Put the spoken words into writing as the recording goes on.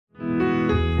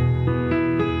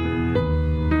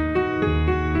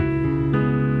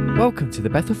Welcome to the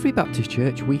Bethel Free Baptist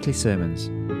Church weekly sermons.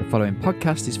 The following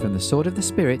podcast is from the Sword of the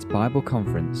Spirit Bible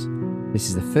Conference. This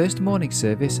is the first morning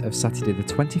service of Saturday the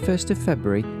 21st of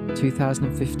February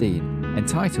 2015,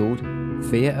 entitled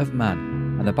Fear of Man,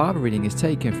 and the Bible reading is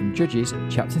taken from Judges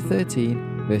chapter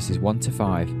 13 verses 1 to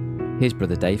 5. Here's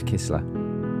Brother Dave Kissler.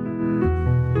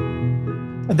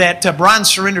 That Brian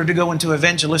surrendered to go into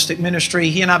evangelistic ministry.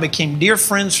 He and I became dear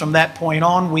friends from that point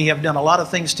on. We have done a lot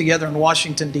of things together in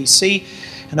Washington, D.C.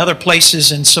 and other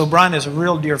places, and so Brian is a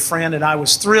real dear friend, and I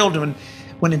was thrilled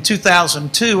when in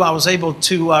 2002 I was able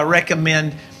to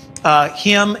recommend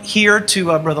him here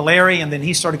to Brother Larry, and then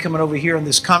he started coming over here and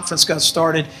this conference got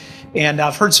started, and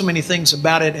I've heard so many things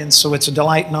about it, and so it's a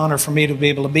delight and honor for me to be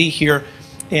able to be here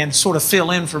and sort of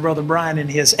fill in for Brother Brian in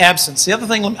his absence. The other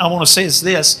thing I want to say is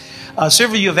this.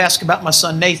 Several of you have asked about my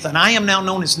son Nathan. I am now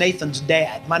known as Nathan's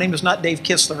dad. My name is not Dave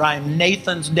Kissler. I am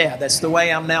Nathan's dad. That's the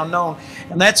way I'm now known.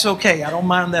 And that's okay. I don't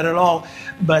mind that at all.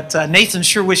 But Nathan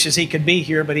sure wishes he could be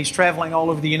here, but he's traveling all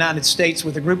over the United States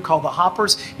with a group called the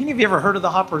Hoppers. Any of you ever heard of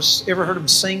the Hoppers? Ever heard them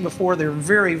sing before? They're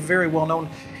very, very well known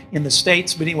in the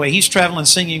States. But anyway, he's traveling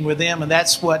singing with them, and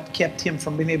that's what kept him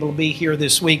from being able to be here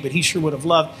this week. But he sure would have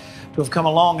loved to have come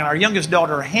along. And our youngest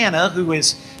daughter, Hannah, who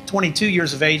is 22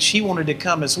 years of age, she wanted to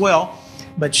come as well,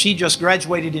 but she just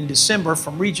graduated in December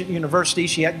from Regent University.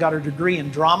 She got her degree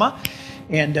in drama,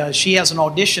 and she has an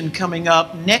audition coming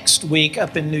up next week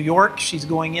up in New York. She's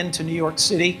going into New York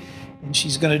City, and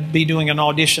she's going to be doing an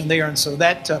audition there, and so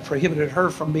that prohibited her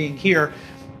from being here,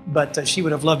 but she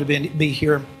would have loved to be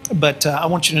here. But I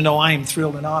want you to know I am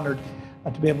thrilled and honored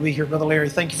to be able to be here. Brother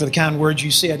Larry, thank you for the kind words you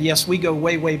said. Yes, we go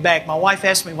way, way back. My wife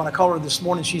asked me when I called her this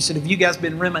morning, she said, have you guys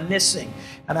been reminiscing?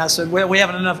 And I said, well, we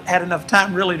haven't had enough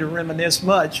time really to reminisce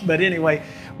much. But anyway,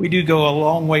 we do go a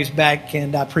long ways back,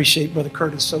 and I appreciate Brother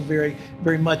Curtis so very,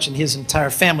 very much and his entire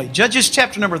family. Judges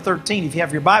chapter number 13, if you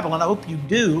have your Bible, and I hope you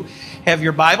do have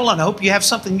your Bible, and I hope you have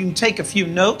something you can take a few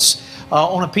notes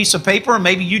on a piece of paper, or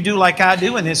maybe you do like I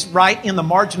do, and it's right in the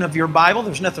margin of your Bible.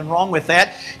 There's nothing wrong with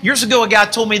that. Years ago, a guy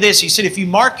told me this. He said, if you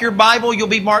mark your Bible, you'll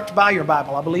be marked by your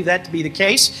Bible. I believe that to be the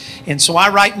case. And so I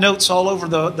write notes all over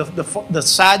the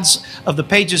sides of the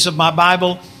pages of my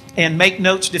Bible and make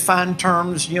notes, define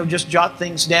terms, just jot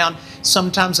things down.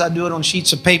 Sometimes I do it on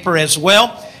sheets of paper as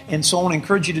well. And so I want to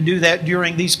encourage you to do that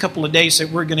during these couple of days that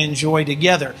we're going to enjoy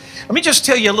together. Let me just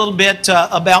tell you a little bit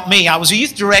about me. I was a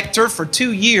youth director for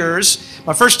 2 years,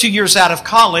 my first 2 years out of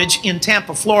college in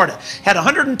Tampa, Florida. Had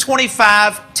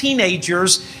 125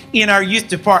 teenagers in our youth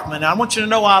department. Now, I want you to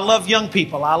know I love young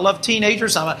people. I love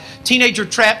teenagers. I'm a teenager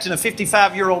trapped in a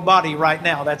 55-year-old body right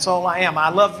now. That's all I am. I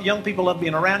love young people, love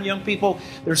being around young people.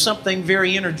 There's something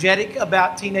very energetic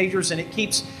about teenagers, and it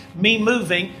keeps me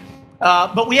moving.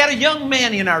 But we had a young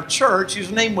man in our church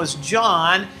whose name was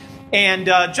John, and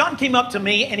John came up to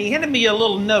me and he handed me a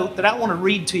little note that I want to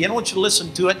read to you. I want you to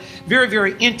listen to it. Very,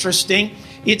 very interesting.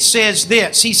 It says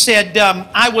this. He said,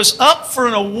 I was up for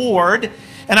an award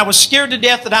and I was scared to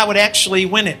death that I would actually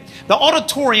win it. The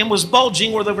auditorium was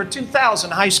bulging with over 2,000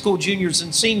 high school juniors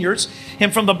and seniors,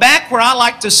 and from the back where I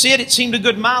like to sit, it seemed a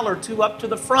good mile or two up to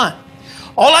the front.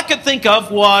 All I could think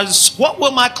of was, what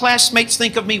will my classmates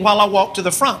think of me while I walk to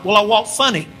the front? Will I walk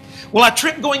funny? Will I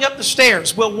trip going up the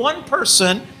stairs? Will one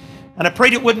person, and I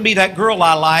prayed it wouldn't be that girl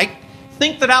I liked,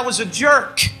 think that I was a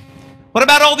jerk? What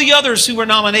about all the others who were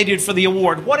nominated for the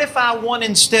award? What if I won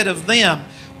instead of them?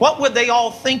 What would they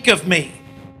all think of me?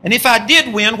 And if I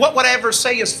did win, what would I ever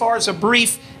say as far as a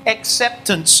brief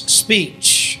acceptance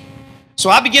speech? So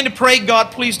I began to pray,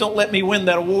 God, please don't let me win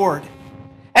that award.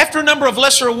 After a number of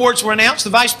lesser awards were announced,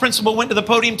 the vice principal went to the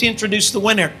podium to introduce the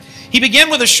winner. He began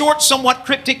with a short, somewhat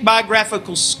cryptic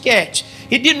biographical sketch.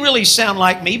 It didn't really sound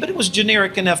like me, but it was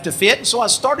generic enough to fit. And so I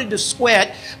started to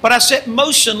sweat, but I sat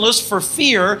motionless for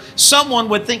fear someone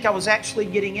would think I was actually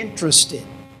getting interested.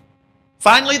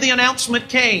 Finally, the announcement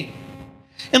came.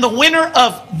 And the winner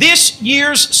of this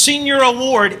year's senior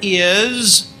award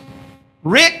is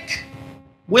Rick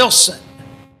Wilson.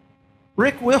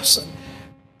 Rick Wilson.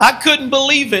 I couldn't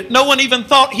believe it. No one even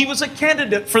thought he was a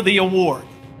candidate for the award.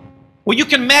 Well, you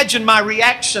can imagine my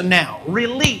reaction now.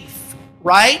 Relief,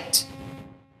 right?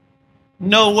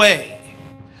 No way.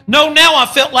 No, now I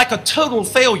felt like a total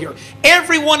failure.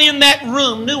 Everyone in that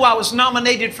room knew I was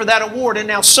nominated for that award, and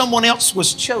now someone else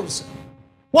was chosen.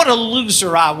 What a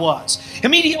loser I was.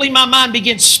 Immediately my mind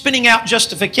began spinning out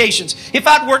justifications. If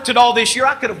I'd worked it all this year,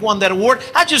 I could have won that award.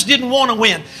 I just didn't want to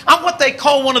win. I'm what they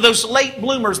call one of those late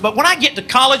bloomers, but when I get to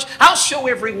college, I'll show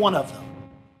every one of them.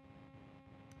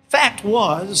 Fact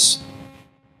was,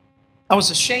 I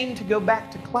was ashamed to go back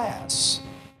to class.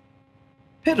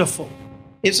 Pitiful,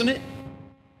 isn't it?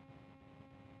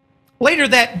 Later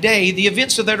that day, the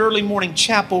events of that early morning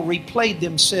chapel replayed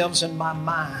themselves in my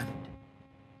mind.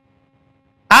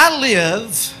 I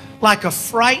live like a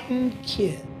frightened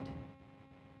kid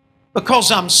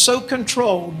because I'm so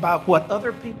controlled by what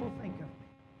other people think of me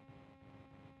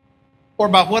or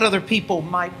by what other people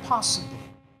might possibly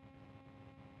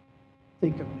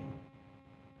think of me.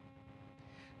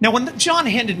 Now, when John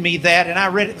handed me that and I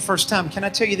read it the first time, can I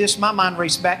tell you this? My mind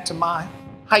raced back to my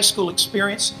high school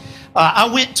experience.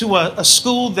 I went to a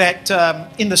school that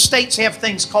in the States have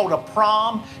things called a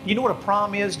prom. You know what a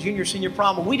prom is? Junior, senior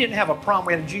prom. Well, we didn't have a prom.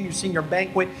 We had a junior, senior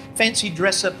banquet, fancy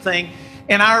dress-up thing.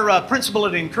 And our principal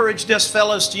had encouraged us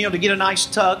fellas to get a nice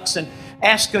tux and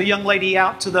ask a young lady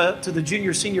out to the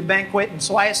junior, senior banquet. And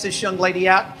so I asked this young lady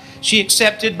out. She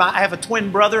accepted. I have a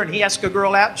twin brother, and he asked a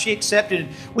girl out, and she accepted. And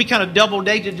we kind of double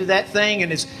dated to that thing.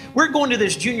 And as we're going to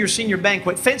this junior, senior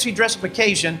banquet, fancy dress-up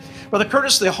occasion, Brother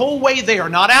Curtis, the whole way there,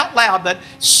 not out loud, but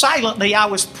silently, I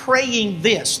was praying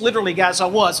this. Literally, guys, I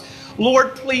was.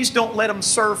 Lord, please don't let them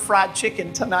serve fried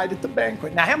chicken tonight at the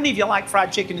banquet. Now, how many of you like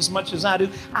fried chicken as much as I do?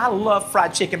 I love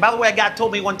fried chicken. By the way, a guy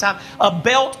told me one time, a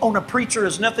belt on a preacher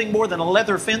is nothing more than a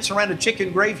leather fence around a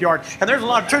chicken graveyard. And there's a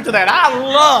lot of truth to that. I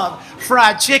love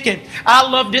fried chicken. I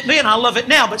loved it then. I love it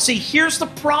now. But see, here's the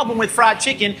problem with fried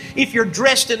chicken if you're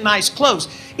dressed in nice clothes.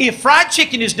 If fried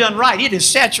chicken is done right, it is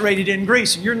saturated in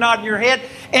grease. And you're nodding your head.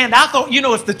 And I thought,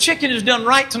 if the chicken is done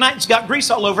right tonight, it's got grease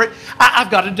all over it,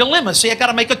 I've got a dilemma. See, I've got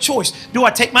to make a choice. Do I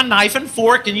take my knife and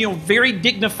fork and, very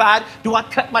dignified, do I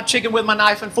cut my chicken with my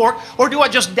knife and fork? Or do I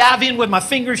just dive in with my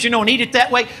fingers, and eat it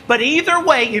that way? But either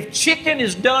way, if chicken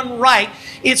is done right,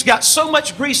 it's got so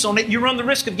much grease on it, you run the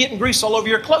risk of getting grease all over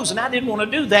your clothes. And I didn't want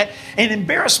to do that and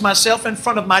embarrass myself in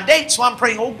front of my date. So I'm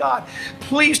praying, oh God,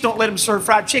 please don't let them serve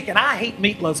fried chicken. I hate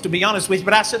meatloaf, to be honest with you.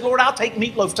 But I said, Lord, I'll take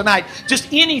meatloaf tonight.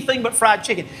 Just anything but fried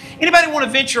chicken. Anybody want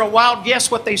to venture a wild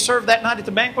guess what they served that night at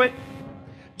the banquet?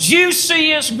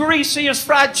 Juiciest, greasiest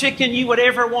fried chicken you would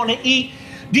ever want to eat.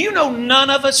 Do you know none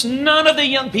of the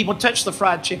young people touched the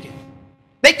fried chicken?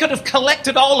 They could have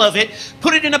collected all of it,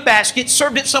 put it in a basket,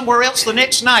 served it somewhere else the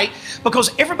next night,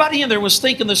 because everybody in there was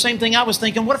thinking the same thing I was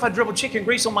thinking. What if I dribble chicken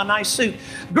grease on my nice suit?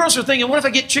 Girls are thinking, what if I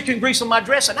get chicken grease on my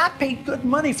dress? And I paid good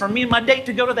money for me and my date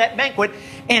to go to that banquet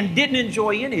and didn't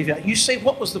enjoy any of it. You say,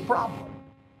 what was the problem?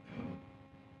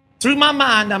 Through my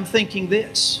mind, I'm thinking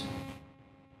this.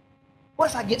 What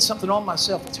if I get something on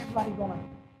myself? What's everybody going to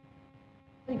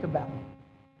think about me?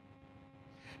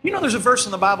 There's a verse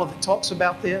in the Bible that talks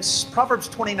about this. Proverbs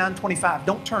 29:25.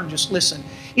 Don't turn, just listen.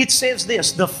 It says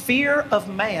this, the fear of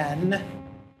man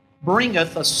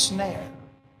bringeth a snare.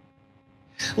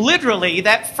 Literally,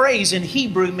 that phrase in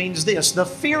Hebrew means this. The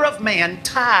fear of man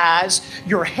ties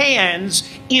your hands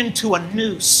into a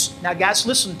noose. Now, guys,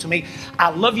 listen to me. I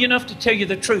love you enough to tell you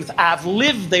the truth. I've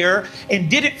lived there and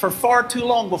did it for far too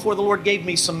long before the Lord gave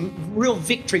me some real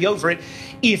victory over it.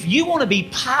 If you want to be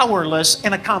powerless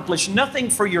and accomplish nothing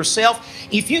for yourself,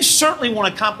 if you certainly want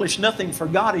to accomplish nothing for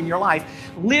God in your life,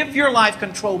 live your life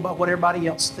controlled by what everybody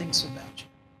else thinks about you.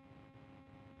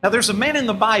 Now, there's a man in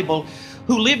the Bible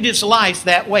who lived his life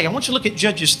that way. I want you to look at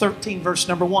Judges 13, verse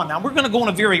number 1. Now, we're going to go on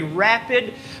a very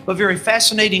rapid but very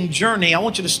fascinating journey. I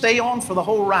want you to stay on for the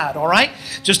whole ride, all right?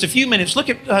 Just a few minutes. Look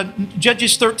at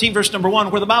Judges 13, verse number 1,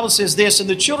 where the Bible says this, and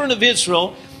the children of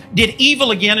Israel did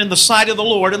evil again in the sight of the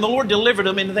Lord, and the Lord delivered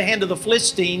them into the hand of the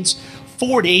Philistines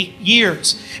 40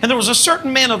 years. And there was a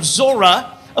certain man of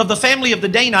Zorah, of the family of the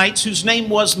Danites, whose name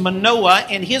was Manoah,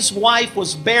 and his wife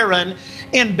was barren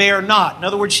and bare not. In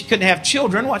other words, she couldn't have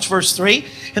children. Watch verse 3.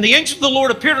 And the angel of the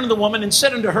Lord appeared unto the woman and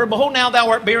said unto her, behold, now thou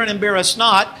art barren and bearest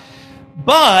not,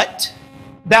 but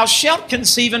thou shalt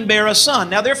conceive and bear a son.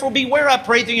 Now therefore beware, I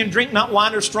pray thee, and drink not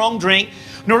wine or strong drink,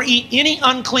 nor eat any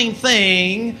unclean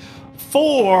thing,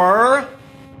 for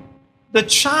the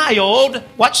child,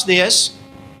 watch this,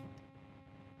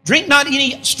 drink not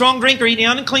any strong drink or eat any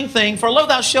unclean thing, for lo,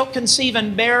 thou shalt conceive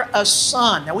and bear a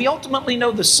son. Now we ultimately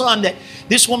know the son that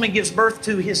this woman gives birth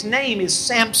to, his name is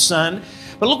Samson.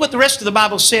 But look what the rest of the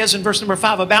Bible says in verse number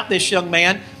 5 about this young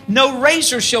man. No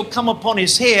razor shall come upon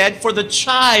his head, for the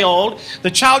child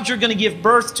you're going to give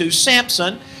birth to,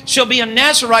 Samson, shall be a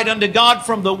Nazarite unto God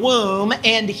from the womb,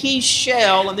 and he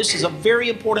shall, and this is a very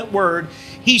important word,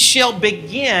 he shall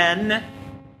begin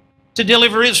to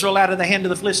deliver Israel out of the hand of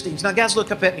the Philistines. Now, guys,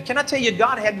 look up at me. Can I tell you,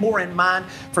 God had more in mind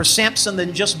for Samson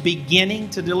than just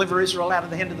beginning to deliver Israel out of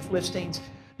the hand of the Philistines?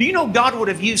 Do you know God would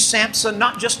have used Samson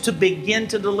not just to begin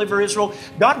to deliver Israel?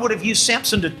 God would have used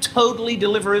Samson to totally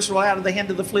deliver Israel out of the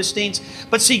hand of the Philistines.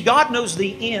 But see, God knows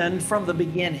the end from the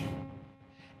beginning.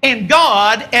 And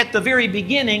God, at the very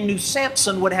beginning, knew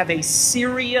Samson would have a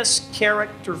serious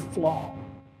character flaw.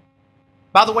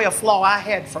 By the way, a flaw I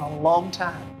had for a long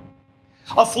time.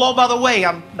 A flaw, by the way,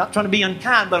 I'm not trying to be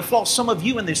unkind, but a flaw some of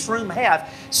you in this room have.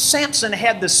 Samson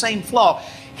had the same flaw.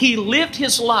 He lived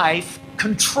his life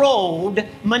controlled,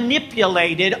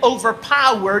 manipulated,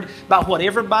 overpowered by what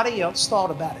everybody else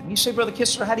thought about him. You say, Brother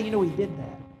Kistler, how do you know he did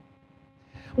that?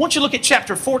 I want you to look at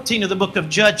chapter 14 of the book of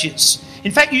Judges.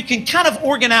 In fact, you can kind of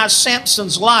organize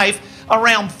Samson's life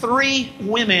around 3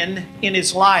 women in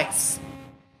his life.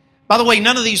 By the way,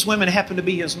 none of these women happen to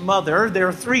be his mother. There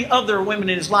are 3 other women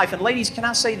in his life. And ladies, can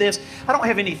I say this? I don't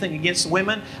have anything against the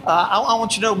women. I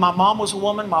want you to know my mom was a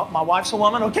woman. My wife's a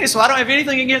woman. Okay, so I don't have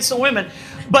anything against the women.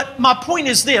 But my point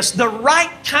is this. The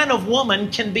right kind of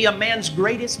woman can be a man's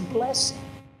greatest blessing.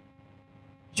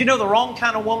 Did you know the wrong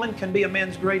kind of woman can be a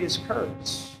man's greatest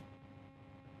curse?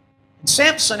 And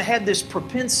Samson had this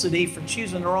propensity for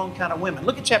choosing the wrong kind of women.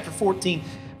 Look at chapter 14,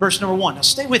 verse number 1. Now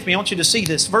stay with me. I want you to see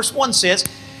this. Verse 1 says,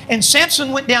 "And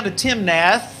Samson went down to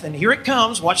Timnath," and here it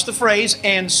comes, watch the phrase,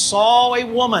 "and saw a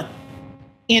woman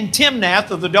in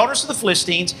Timnath of the daughters of the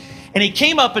Philistines. And he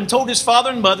came up and told his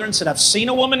father and mother and said, I've seen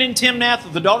a woman in Timnath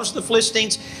of the daughters of the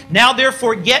Philistines. Now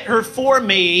therefore get her for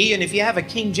me." And if you have a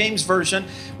King James Version,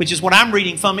 which is what I'm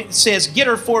reading from, it says, "Get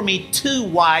her for me to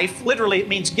wife." Literally it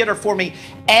means get her for me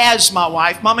as my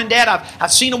wife. Mom and Dad,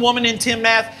 I've seen a woman in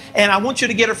Timnath, and I want you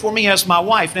to get her for me as my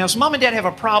wife. Now, does Mom and Dad have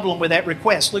a problem with that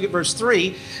request? Look at verse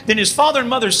 3. "Then his father and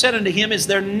mother said unto him, Is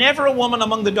there never a woman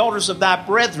among the daughters of thy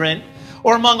brethren,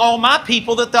 or among all my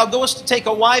people, that thou goest to take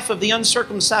a wife of the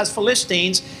uncircumcised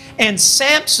Philistines? And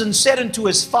Samson said unto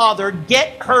his father,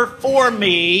 Get her for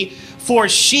me, for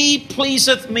she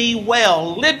pleaseth me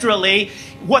well." Literally,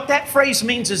 what that phrase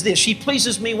means is this: she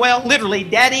pleases me well. Literally,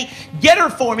 Daddy, get her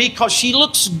for me because she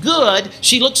looks good.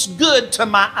 She looks good to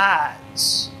my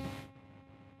eyes.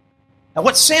 Now,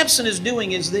 what Samson is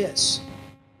doing is this.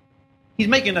 He's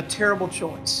making a terrible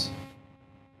choice.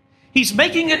 He's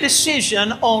making a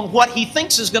decision on what he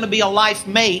thinks is going to be a life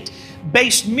mate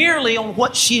based merely on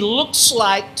what she looks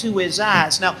like to his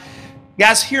eyes. Now,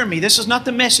 guys, hear me. This is not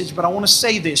the message, but I want to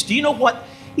say this. Do you know what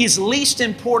is least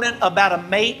important about a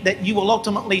mate that you will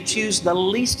ultimately choose? The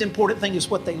least important thing is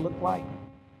what they look like.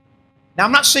 Now,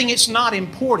 I'm not saying it's not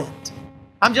important.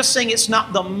 I'm just saying it's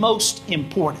not the most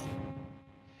important.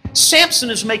 Samson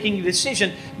is making a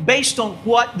decision based on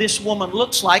what this woman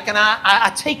looks like, and I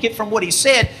take it from what he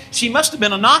said. She must have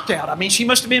been a knockout. I mean, she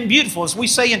must have been beautiful. As we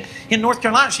say in North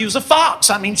Carolina, she was a fox.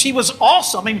 I mean, she was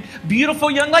awesome. I mean, beautiful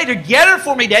young lady. Get her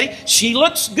for me, Daddy. She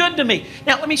looks good to me.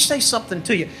 Now, let me say something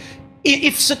to you.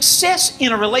 If success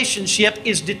in a relationship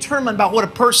is determined by what a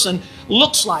person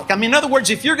looks like, I mean, in other words,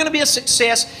 if you're going to be a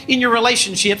success in your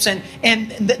relationships and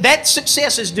that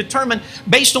success is determined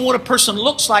based on what a person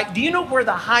looks like, do you know where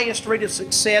the highest rate of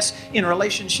success in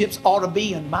relationships ought to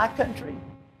be in my country?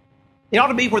 It ought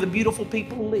to be where the beautiful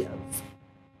people live.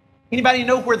 Anybody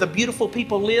know where the beautiful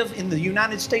people live in the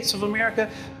United States of America?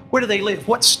 Where do they live?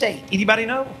 What state? Anybody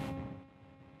know?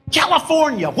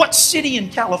 California. What city in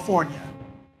California?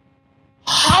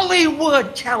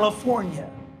 Hollywood, California.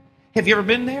 Have you ever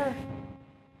been there?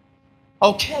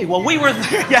 Okay, well, we were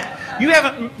there. Yeah, you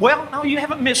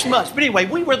haven't missed much. But anyway,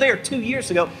 we were there 2 years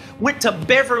ago. Went to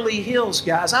Beverly Hills,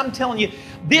 guys. I'm telling you,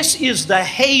 this is the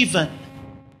haven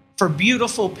for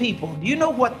beautiful people. Do you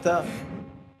know what the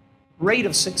rate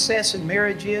of success in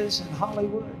marriage is in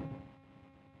Hollywood?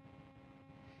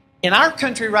 In our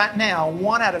country right now,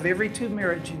 1 out of every 2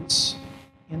 marriages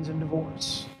ends in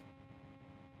divorce.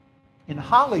 In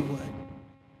Hollywood,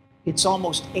 it's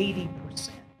almost 80%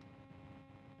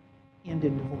 end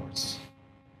in divorce,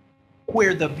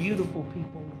 where the beautiful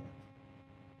people live.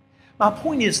 My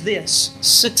point is this: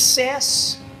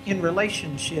 success in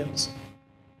relationships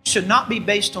should not be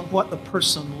based on what the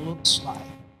person looks like.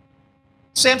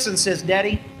 Samson says,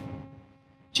 Daddy,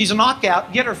 she's a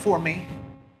knockout. Get her for me.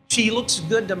 She looks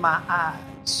good to my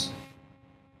eyes.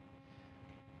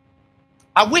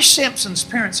 I wish Samson's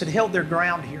parents had held their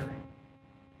ground here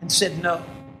and said no.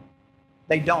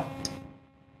 They don't.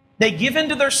 They give in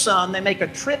to their son. They make a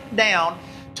trip down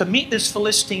to meet this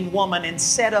Philistine woman and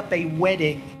set up a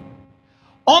wedding.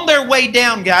 On their way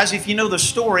down, guys, if you know the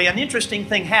story, an interesting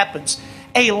thing happens.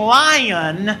 A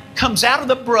lion comes out of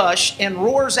the brush and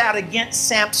roars out against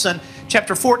Samson.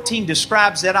 Chapter 14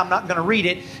 describes that. I'm not going to read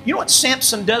it. You know what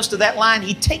Samson does to that lion?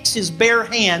 He takes his bare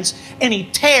hands and he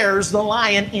tears the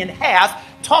lion in half,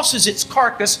 tosses its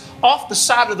carcass off the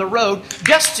side of the road,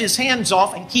 dusts his hands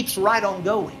off, and keeps right on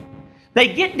going. They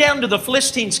get down to the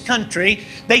Philistines' country.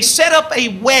 They set up a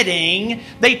wedding.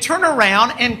 They turn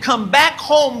around and come back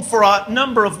home for a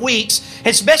number of weeks.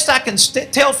 As best I can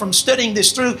tell from studying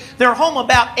this through, they're home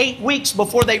about 8 weeks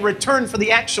before they return for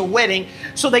the actual wedding.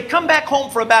 So they come back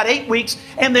home for about 8 weeks,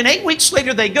 and then 8 weeks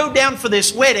later they go down for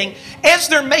this wedding. As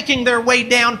they're making their way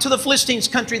down to the Philistines'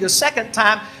 country the second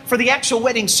time for the actual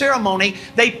wedding ceremony,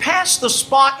 they pass the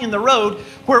spot in the road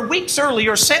where weeks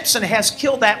earlier Samson has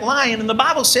killed that lion. And the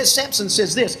Bible says, Samson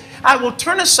says this, "I will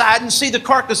turn aside and see the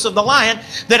carcass of the lion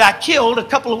that I killed a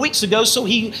couple of weeks ago." So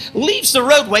he leaves the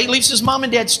roadway, leaves his mom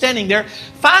and dad standing there,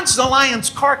 finds the lion's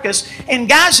carcass. And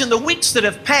guys, in the weeks that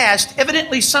have passed,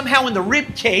 evidently somehow in the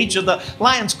rib cage of the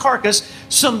lion's carcass,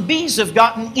 some bees have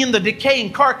gotten in the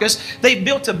decaying carcass. They've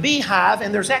built a beehive,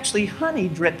 and there's actually honey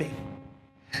dripping.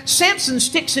 Samson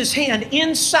sticks his hand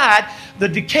inside the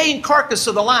decaying carcass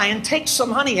of the lion, takes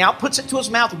some honey out, puts it to his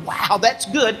mouth. Wow, that's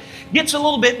good. Gets a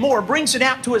little bit more, brings it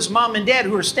out to his mom and dad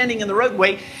who are standing in the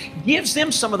roadway, gives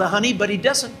them some of the honey, but he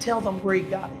doesn't tell them where he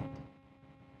got it.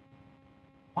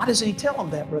 Why doesn't he tell them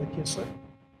that, Brother Kistler?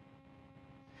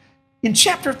 In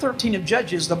chapter 13 of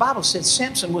Judges, the Bible says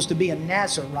Samson was to be a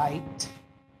Nazarite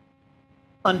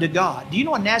unto God. Do you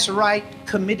know a Nazarite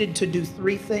committed to do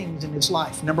 3 things in his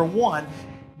life? Number 1,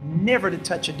 never to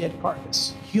touch a dead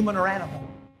carcass, human or animal.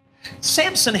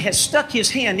 Samson has stuck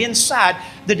his hand inside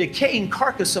the decaying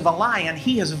carcass of a lion.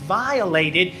 He has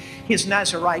violated his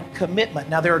Nazarite commitment.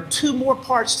 Now, there are 2 more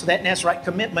parts to that Nazarite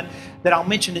commitment that I'll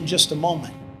mention in just a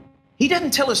moment. He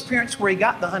doesn't tell his parents where he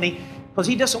got the honey because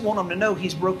he doesn't want them to know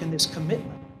he's broken this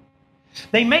commitment.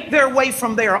 They make their way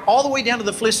from there all the way down to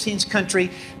the Philistines' country.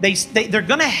 They're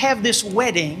going to have this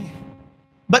wedding,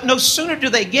 but no sooner do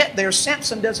they get there,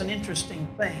 Samson does an interesting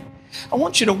thing. I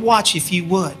want you to watch, if you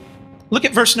would. Look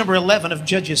at verse number 11 of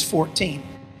Judges 14.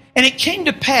 "And it came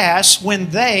to pass when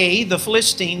they, the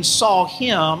Philistines, saw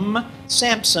him,"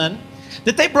 Samson,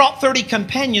 "that they brought 30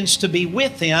 companions to be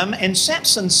with him. And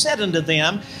Samson said unto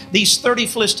them," these 30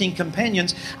 Philistine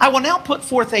companions, "I will now put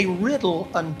forth a riddle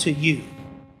unto you."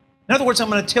 In other words, I'm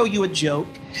going to tell you a joke.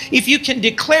 If you can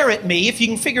declare it me, if you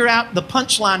can figure out the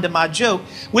punchline to my joke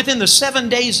within the 7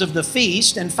 days of the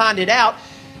feast and find it out,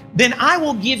 then I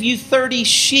will give you 30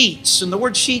 sheets. And the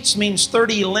word sheets means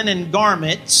 30 linen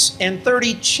garments and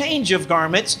 30 change of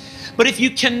garments. But if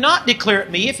you cannot declare it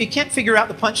me, if you can't figure out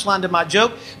the punchline to my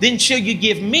joke, then shall you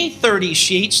give me 30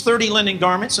 sheets, 30 linen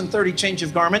garments, and 30 change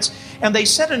of garments. And they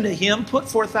said unto him, "Put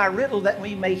forth thy riddle that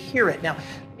we may hear it." Now,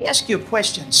 let me ask you a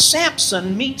question.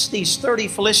 Samson meets these 30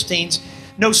 Philistines.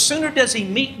 No sooner does he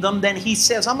meet them than he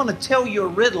says, "I'm going to tell you a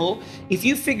riddle. If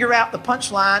you figure out the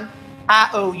punchline, I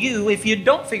owe you. If you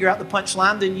don't figure out the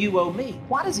punchline, then you owe me."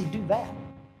 Why does he do that?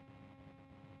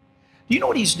 Do you know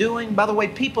what he's doing? By the way,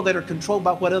 people that are controlled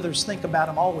by what others think about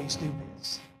him always do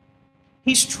this.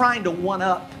 He's trying to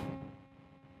one-up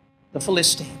the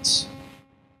Philistines.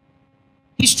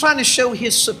 He's trying to show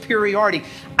his superiority.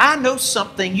 I know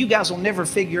something you guys will never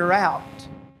figure out.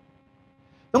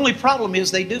 The only problem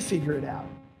is they do figure it out.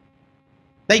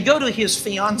 They go to his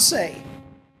fiancée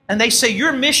and they say,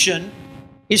 "Your mission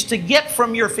is to get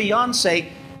from your fiancé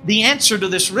the answer to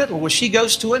this riddle." Well, she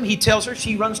goes to him, he tells her,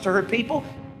 she runs to her people,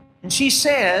 and she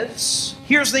says,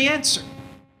 "Here's the answer."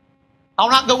 I'll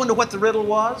not go into what the riddle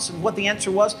was and what the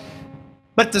answer was,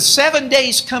 but the 7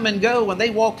 days come and go, and they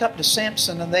walk up to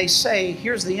Samson and they say,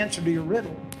 "Here's the answer to your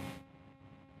riddle."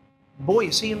 Boy,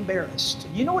 is he embarrassed.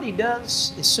 You know what he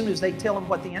does as soon as they tell him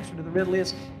what the answer to the riddle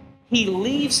is? He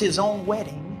leaves his own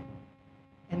wedding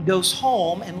and goes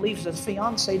home and leaves his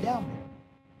fiancée down there.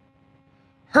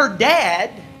 Her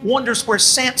dad wonders where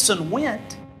Samson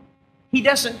went. He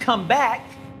doesn't come back.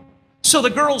 So the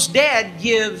girl's dad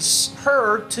gives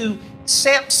her to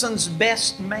Samson's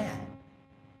best man.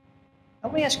 Now,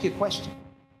 let me ask you a question.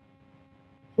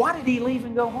 Why did he leave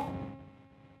and go home?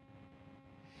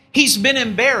 He's been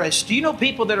embarrassed. Do you know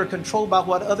people that are controlled by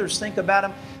what others think about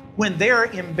them? When they're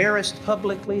embarrassed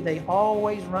publicly, they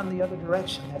always run the other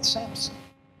direction. That's Samson.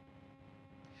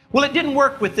 Well, it didn't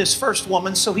work with this first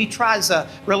woman, so he tries a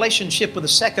relationship with a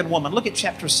second woman. Look at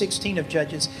chapter 16 of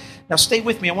Judges. Now stay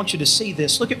with me. I want you to see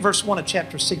this. Look at verse 1 of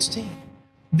chapter 16.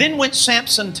 "Then went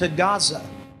Samson to Gaza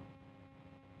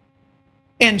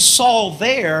and saw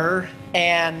there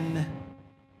an..."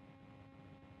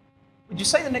 Would you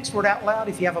say the next word out loud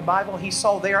if you have a Bible? He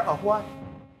saw there a what?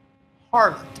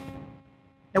 Harlot.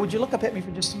 Now would you look up at me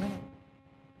for just a minute?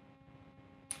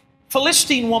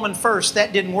 Philistine woman first,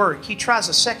 that didn't work. He tries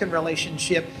a second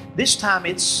relationship. This time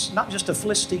it's not just a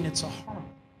Philistine, it's a harlot.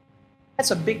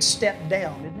 That's a big step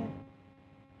down, isn't it?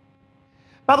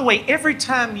 By the way, every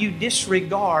time you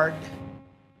disregard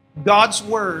God's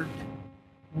word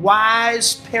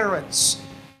wise parents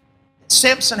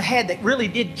Samson had that really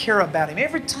did care about him.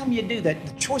 Every time you do that,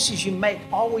 the choices you make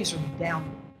always are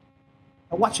downward.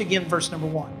 Now watch again verse number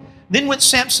 1. Then went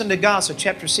Samson to Gaza,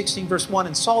 chapter 16, verse 1,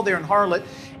 and saw there an harlot,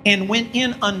 and went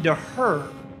in unto her.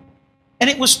 And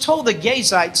it was told the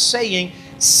Gazites, saying,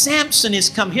 Samson is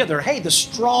come hither. Hey, the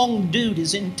strong dude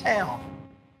is in town.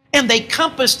 And they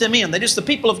compassed him in. That is, the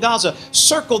people of Gaza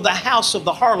circled the house of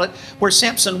the harlot where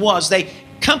Samson was. They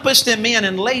compassed him in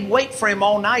and laid wait for him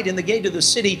all night in the gate of the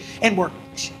city, and were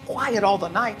quiet all the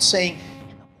night, saying,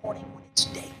 in the morning when it's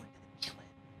day, we're going to kill him.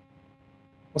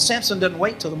 Well, Samson doesn't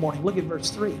wait till the morning. Look at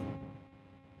verse 3.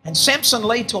 And Samson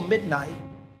lay till midnight,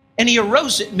 and he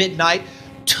arose at midnight,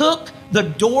 took the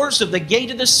doors of the gate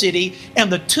of the city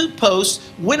and the 2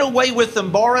 posts, went away with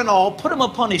them, bar and all, put them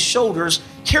upon his shoulders,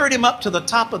 carried him up to the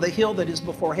top of the hill that is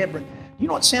before Hebron. You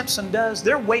know what Samson does?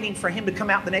 They're waiting for him to come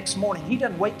out the next morning. He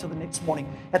doesn't wait till the next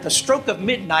morning. At the stroke of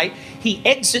midnight, he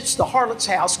exits the harlot's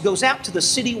house, goes out to the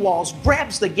city walls,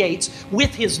 grabs the gates with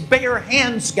his bare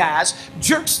hands, guys,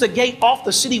 jerks the gate off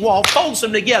the city wall, folds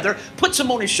them together, puts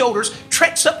them on his shoulders,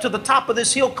 treks up to the top of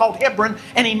this hill called Hebron,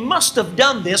 and he must have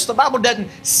done this. The Bible doesn't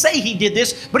say he did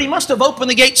this, but he must have opened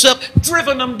the gates up,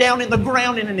 driven them down in the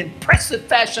ground in an impressive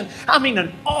fashion. I mean,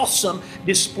 an awesome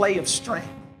display of strength.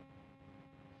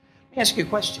 Let me ask you a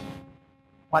question.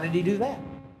 Why did he do that?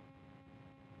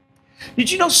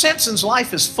 Did you know Samson's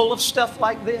life is full of stuff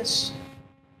like this?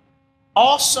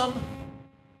 Awesome,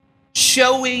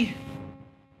 showy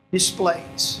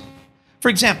displays. For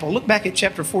example, look back at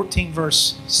chapter 14,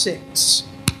 verse 6.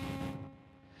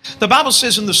 The Bible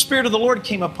says, and the Spirit of the Lord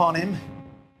came upon him,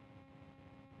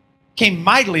 came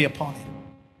mightily upon him.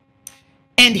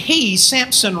 And he,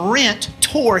 Samson,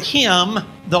 tore him,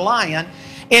 the lion,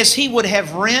 as he would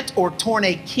have rent or torn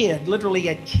a kid, literally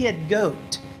a kid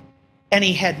goat, and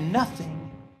he had nothing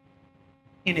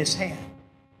in his hand.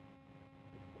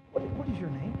 What is your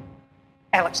name?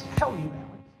 Alex. How old are you,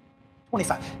 Alex?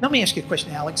 25. Now, let me ask you a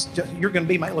question, Alex. You're going to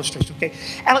be my illustration, okay?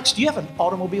 Alex, do you have an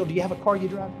automobile? Do you have a car you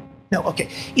drive? No, okay.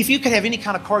 If you could have any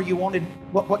kind of car you wanted,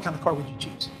 what kind of car would you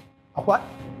choose? A what?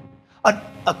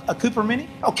 A Cooper Mini?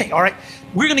 Okay, all right.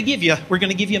 We're going to give you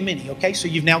a Mini, okay? So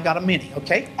you've now got a Mini,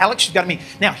 okay? Alex, you've got a Mini.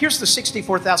 Now, here's the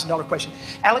 $64,000 question.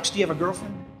 Alex, do you have a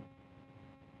girlfriend?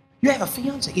 You have a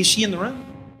fiance. Is she in the room?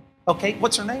 Okay,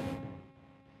 what's her name?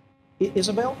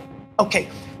 Isabel? Okay,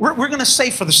 we're going to say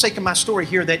for the sake of my story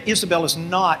here that Isabel is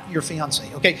not your fiance,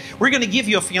 okay? We're going to give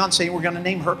you a fiance and we're going to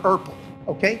name her Urpel,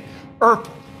 okay?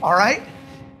 Urpel, all right?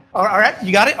 All right,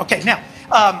 you got it? Okay, now,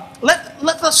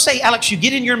 let's say, Alex, you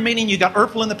get in your Mini, you got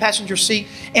Urpel in the passenger seat,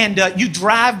 and you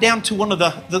drive down to one of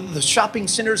the shopping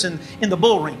centers in the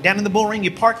Bull Ring. Down in the Bull Ring,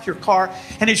 you park your car,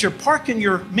 and as you're parking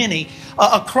your Mini,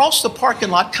 across the parking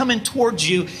lot, coming towards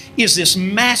you, is this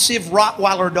massive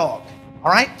Rottweiler dog.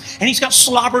 All right? And he's got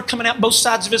slobber coming out both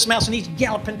sides of his mouth, and he's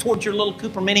galloping towards your little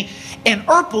Cooper Mini. And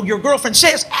Urpel, your girlfriend,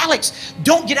 says, Alex,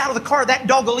 don't get out of the car. That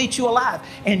dog will eat you alive.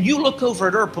 And you look over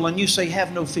at Urpel and you say,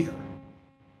 have no fear.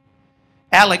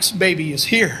 Alex, baby, is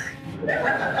here.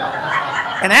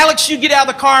 And Alex, you get out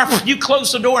of the car, you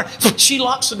close the door, she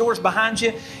locks the doors behind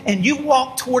you, and you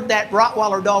walk toward that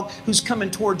Rottweiler dog who's coming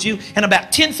towards you, and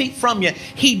about 10 feet from you,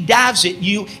 he dives at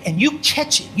you, and you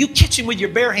catch it. You catch him with your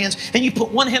bare hands, and you put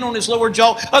one hand on his lower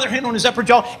jaw, other hand on his upper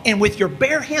jaw, and with your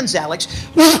bare hands, Alex,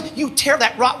 you tear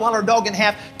that Rottweiler dog in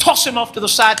half, toss him off to the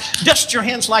side, dust your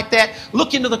hands like that,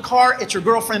 look into the car at your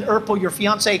girlfriend, Urpel, your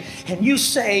fiance, and you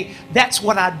say, that's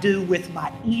what I do with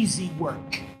my easy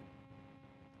work.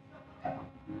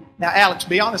 Now, Alex,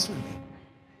 be honest with me.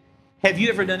 Have you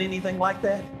ever done anything like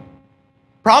that?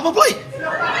 Probably.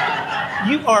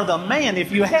 You are the man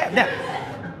if you have. Now,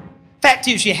 fact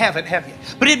is, you haven't, have you?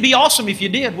 But it'd be awesome if you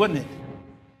did, wouldn't it?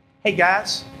 Hey,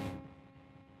 guys.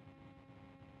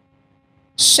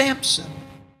 Samson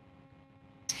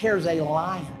tears a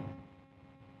lion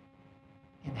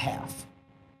in half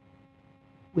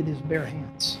with his bare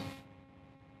hands.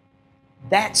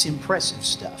 That's impressive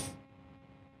stuff.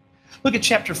 Look at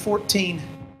chapter 14,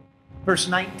 verse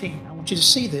 19. I want you to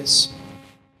see this.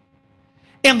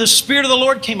 And the Spirit of the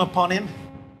Lord came upon him,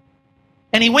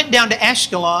 and he went down to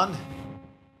Ashkelon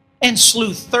and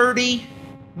slew 30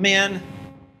 men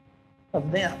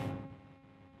of them.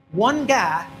 One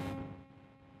guy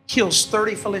kills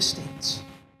 30 Philistines.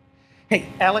 Hey,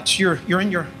 Alex, you're in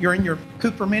your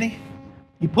Cooper Mini.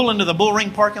 You pull into the Bull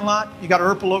Ring parking lot. You got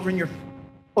Urpel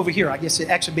over here, I guess it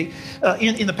actually be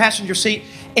in the passenger seat.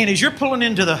 And as you're pulling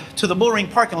into the Bull Ring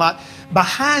parking lot,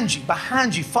 behind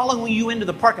you, following you into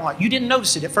the parking lot, you didn't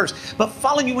notice it at first, but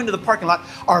following you into the parking lot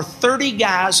are 30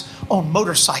 guys on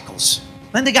motorcycles.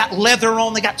 Then they got leather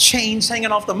on, they got chains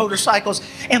hanging off the motorcycles,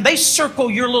 and they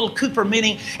circle your little Cooper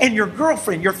Mini, and your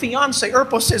girlfriend, your fiance,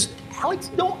 Urpel, says, Alex,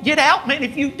 don't get out, man.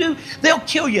 If you do, they'll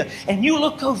kill you. And you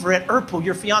look over at Urpel,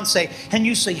 your fiance, and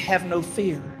you say, have no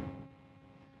fear,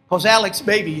 because Alex's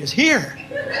baby is here.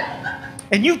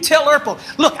 And you tell Urpel,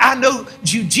 look, I know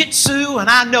jiu-jitsu, and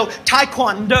I know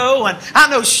taekwondo, and I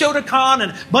know Shotokan,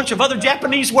 and a bunch of other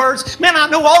Japanese words. Man, I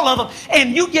know all of them.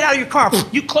 And you get out of your car,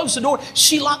 you close the door,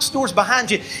 she locks doors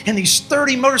behind you, and these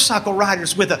 30 motorcycle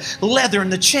riders with the leather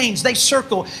and the chains, they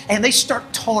circle, and they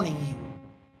start taunting you.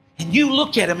 And you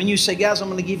look at them, and you say, guys, I'm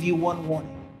going to give you one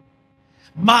warning.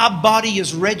 My body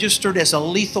is registered as a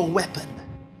lethal weapon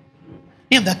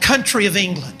in the country of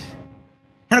England.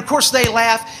 And of course they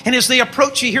laugh, and as they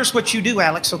approach you, here's what you do,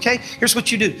 Alex, okay? Here's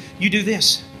what you do. You do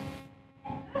this.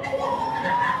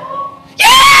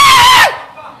 Yeah!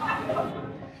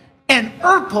 And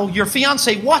Urpel, your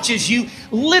fiance, watches you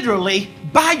literally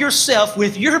by yourself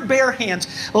with your bare hands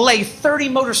lay 30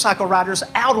 motorcycle riders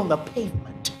out on the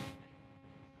pavement.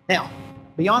 Now,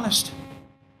 be honest.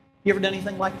 You ever done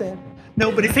anything like that?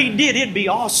 No, but if he did, it'd be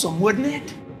awesome, wouldn't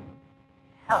it?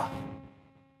 Yeah.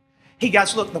 Hey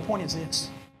guys, look, the point is this.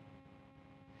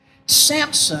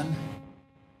 Samson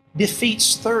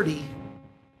defeats 30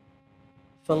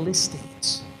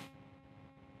 Philistines.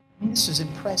 I mean, this is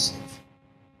impressive.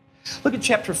 Look at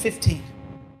chapter 15,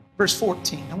 verse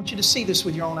 14. I want you to see this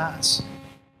with your own eyes.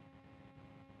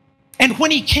 And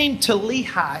when he came to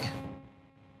Lehi,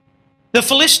 the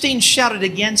Philistines shouted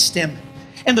against him,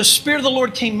 and the Spirit of the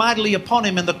Lord came mightily upon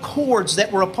him, and the cords that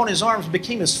were upon his arms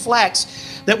became as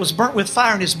flax that was burnt with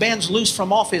fire, and his bands loosed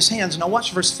from off his hands. Now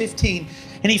watch verse 15.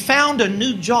 And he found a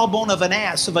new jawbone of an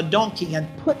ass, of a donkey, and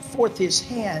put forth his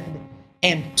hand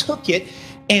and took it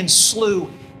and slew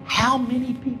how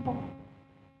many people?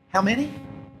 How many?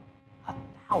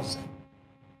 1,000.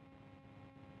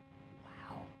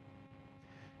 Wow.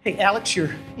 Hey, Alex,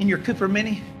 you're in your Cooper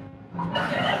Mini?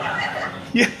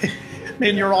 Yeah.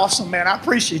 Man, you're awesome, man. I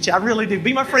appreciate you. I really do.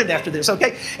 Be my friend after this,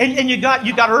 okay? And you got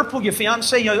Urpel, your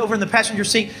fiance, over in the passenger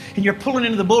seat, and you're pulling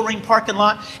into the Bullring parking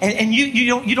lot, and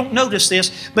you don't notice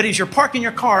this, but as you're parking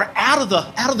your car, out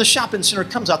of the shopping center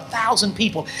comes 1,000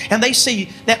 people, and they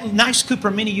see that nice Cooper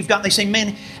Mini you've got, and they say,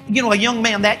 man, a young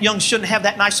man that young shouldn't have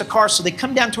that nice a car. So they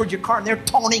come down toward your car, and they're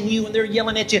taunting you, and they're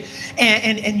yelling at you,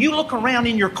 and you look around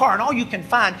in your car, and all you can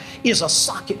find is a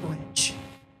socket wrench.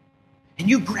 And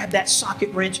you grab that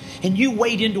socket wrench and you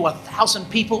wade into 1,000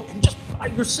 people and just by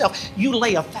yourself, you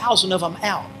lay 1,000 of them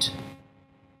out.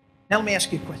 Now let me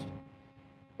ask you a question.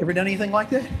 Ever done anything like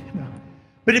that? No.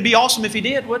 But it'd be awesome if you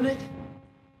did, wouldn't it?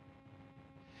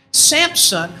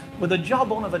 Samson, with a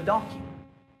jawbone of a donkey,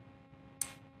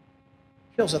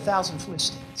 kills 1,000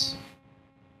 Philistines.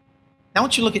 Now I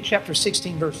want you to look at chapter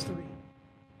 16, verse 3.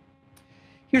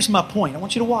 Here's my point. I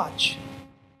want you to watch.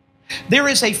 There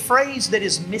is a phrase that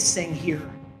is missing here.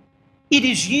 It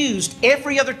is used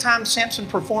every other time Samson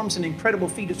performs an incredible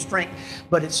feat of strength,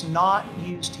 but it's not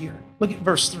used here. Look at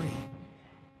verse 3.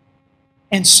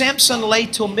 And Samson lay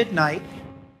till midnight,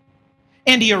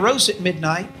 and he arose at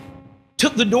midnight,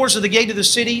 took the doors of the gate of the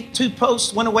city, 2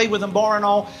 posts, went away with them, bar and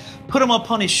all, put them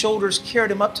upon his shoulders,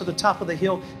 carried him up to the top of the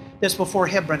hill that's before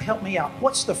Hebron. Help me out.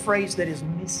 What's the phrase that is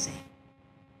missing?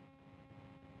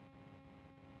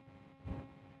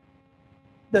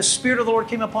 The Spirit of the Lord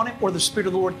came upon him, or the Spirit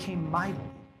of the Lord came mightily?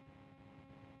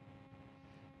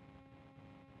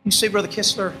 You say, Brother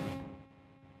Kistler,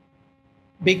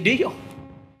 big deal.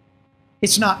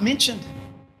 It's not mentioned.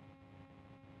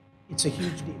 It's a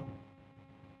huge deal.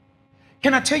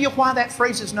 Can I tell you why that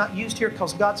phrase is not used here?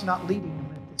 Because God's not leading him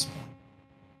at this point.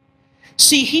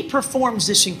 See, he performs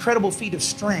this incredible feat of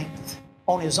strength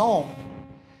on his own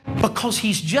because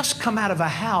he's just come out of a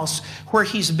house where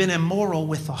he's been immoral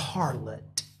with a harlot.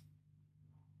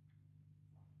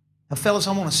 Now, fellas,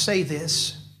 I want to say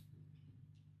this.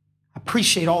 I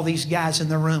appreciate all these guys in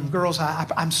the room. Girls,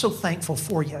 I'm so thankful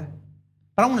for you.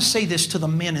 But I want to say this to the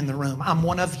men in the room. I'm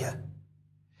one of you.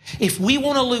 If we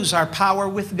want to lose our power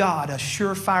with God, a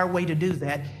surefire way to do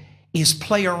that is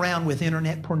play around with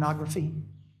internet pornography.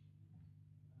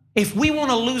 If we want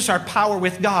to lose our power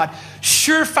with God,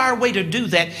 surefire way to do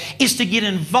that is to get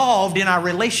involved in our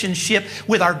relationship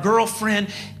with our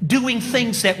girlfriend, doing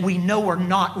things that we know are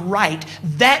not right.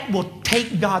 That will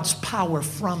take God's power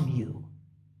from you.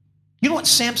 You know what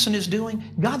Samson is doing?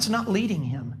 God's not leading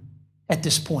him at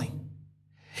this point.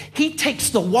 He takes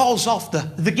the walls off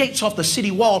the gates off the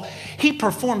city wall. He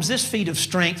performs this feat of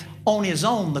strength on his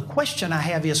own. The question I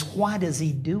have is, why does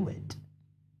he do it?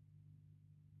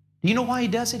 Do you know why he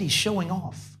does it? He's showing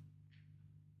off.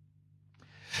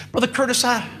 Brother Curtis,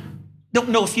 I Don't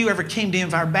know if you ever came to any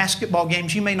of our basketball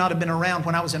games. You may not have been around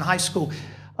when I was in high school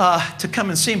to come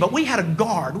and see him, but we had a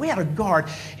guard.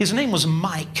 His name was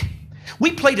Mike.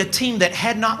 We played a team that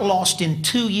had not lost in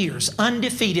 2 years,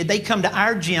 undefeated. They come to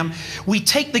our gym. We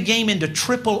take the game into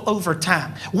triple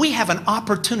overtime. We have an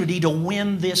opportunity to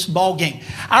win this ball game.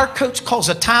 Our coach calls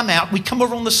a timeout. We come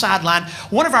over on the sideline.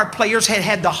 One of our players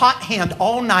had the hot hand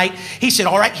all night. He said,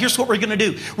 all right, here's what we're going to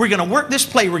do. We're going to work this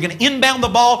play. We're going to inbound the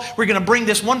ball. We're going to bring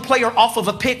this one player off of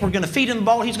a pick. We're going to feed him the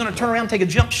ball. He's going to turn around, take a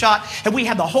jump shot. And we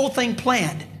had the whole thing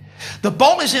planned. The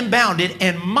ball is inbounded,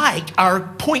 and Mike,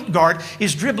 our point guard,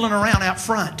 is dribbling around out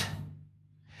front.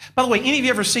 By the way, any of you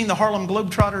ever seen the Harlem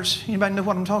Globetrotters? Anybody know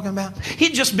what I'm talking about?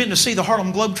 He'd just been to see the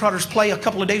Harlem Globetrotters play a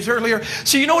couple of days earlier.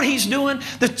 So you know what he's doing?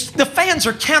 The fans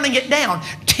are counting it down.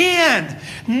 10,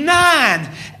 9,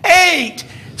 8,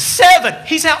 7.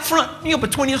 He's out front,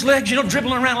 between his legs,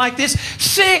 dribbling around like this.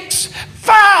 6,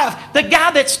 5. The guy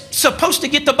that's supposed to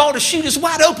get the ball to shoot is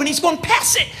wide open. He's going to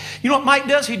pass it. You know what Mike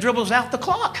does? He dribbles out the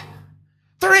clock.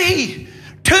 3,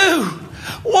 2,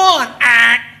 1.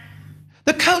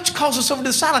 The coach calls us over to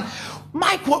the sideline.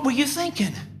 Mike, what were you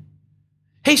thinking?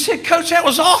 He said, Coach, that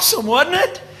was awesome, wasn't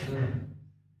it?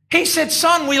 He said,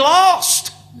 son, we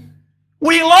lost.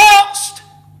 We lost.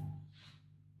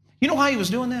 You know why he was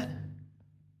doing that?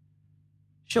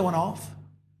 Showing off.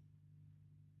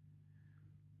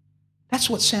 That's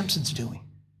what Samson's doing.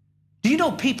 Do you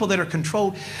know people that are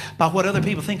controlled by what other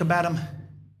people think about them?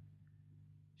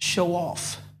 Show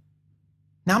off.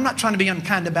 Now, I'm not trying to be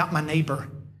unkind about my neighbor,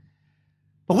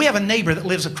 but we have a neighbor that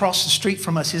lives across the street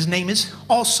from us. His name is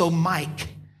also Mike.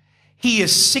 He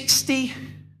is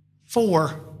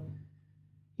 64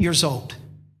 years old,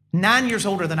 9 years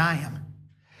older than I am.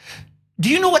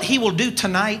 Do you know what he will do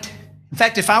tonight? In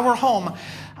fact, if I were home,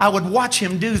 I would watch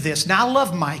him do this. Now, I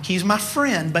love Mike. He's my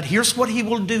friend, but here's what he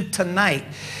will do tonight.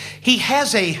 He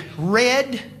has a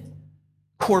red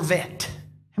Corvette.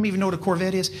 How many of you know what a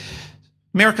Corvette is?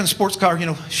 American sports car,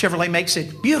 Chevrolet makes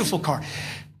it. Beautiful car.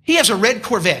 He has a red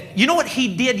Corvette. You know what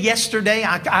he did yesterday?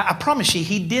 I promise you,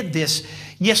 he did this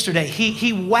yesterday.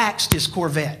 He waxed his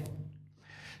Corvette.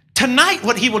 Tonight,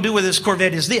 what he will do with his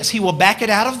Corvette is this. He will back it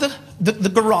out of the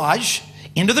garage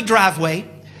into the driveway.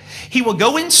 He will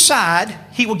go inside.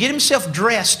 He will get himself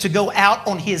dressed to go out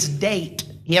on his date.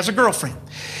 He has a girlfriend.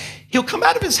 He'll come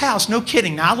out of his house, no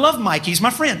kidding. Now, I love Mike. He's my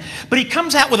friend. But he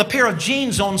comes out with a pair of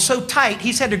jeans on so tight,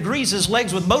 he's had to grease his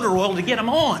legs with motor oil to get them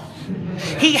on.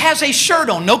 He has a shirt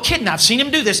on, no kidding. I've seen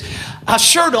him do this. A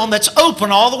shirt on that's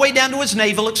open all the way down to his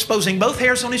navel, exposing both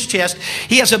hairs on his chest.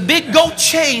 He has a big gold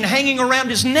chain hanging around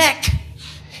his neck.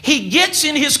 He gets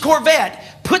in his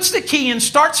Corvette, puts the key in,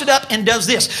 starts it up, and does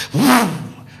this.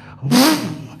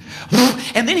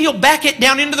 And then he'll back it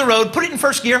down into the road, put it in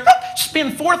first gear,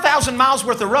 spin 4,000 miles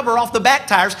worth of rubber off the back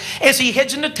tires as he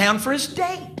heads into town for his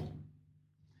date.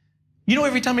 You know,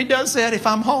 every time he does that, if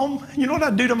I'm home, you know what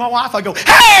I do to my wife? I go,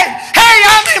 hey,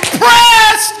 I'm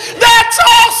impressed. That's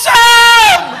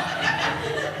awesome.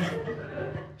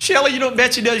 Shelly, you know what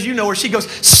Betsy does? You know her. She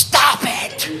goes, stop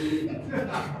it.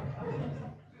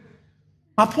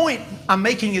 My point I'm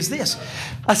making is this.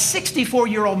 A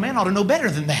 64-year-old man ought to know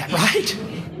better than that, right?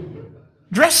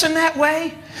 Dressing that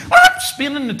way,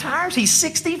 spinning the tires. He's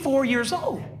 64 years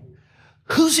old.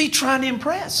 Who's he trying to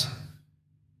impress?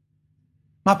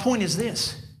 My point is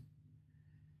this.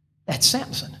 That's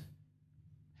Samson.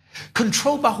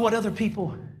 Controlled by what other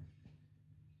people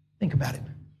think about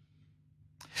him.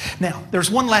 Now,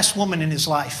 there's one last woman in his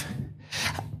life.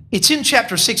 It's in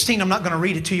chapter 16. I'm not going to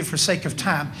read it to you for sake of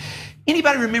time.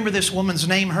 Anybody remember this woman's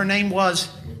name? Her name was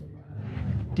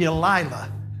Delilah.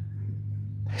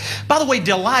 By the way,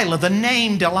 Delilah, the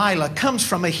name Delilah, comes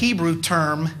from a Hebrew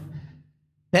term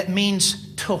that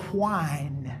means to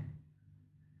whine.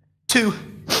 To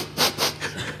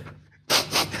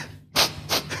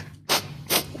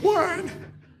whine.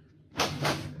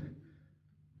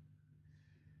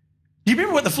 Do you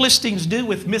remember what the Philistines do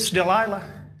with Miss Delilah?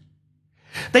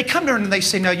 They come to her and they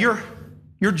say, now your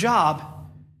job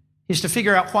is to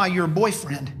figure out why your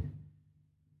boyfriend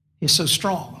is so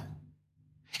strong.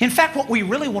 In fact, what we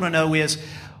really want to know is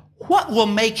what will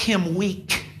make him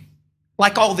weak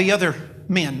like all the other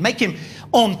men, make him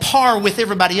on par with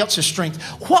everybody else's strength.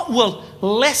 What will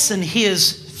lessen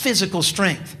his physical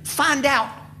strength? Find out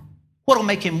what will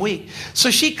make him weak.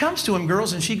 So she comes to him,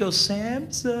 girls, and she goes,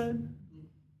 Samson,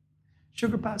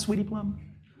 sugar pie, sweetie plum.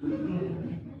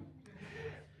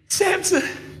 Samson,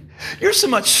 you're so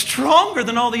much stronger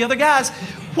than all the other guys.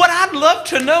 What I'd love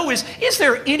to know is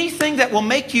there anything that will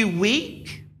make you weak?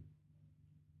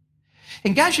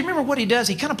 And guys, you remember what he does?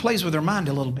 He kind of plays with her mind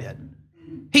a little bit.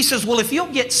 He says, well, if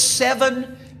you'll get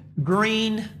 7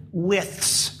 green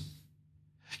withes.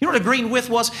 You know what a green withe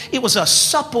was? It was a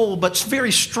supple but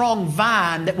very strong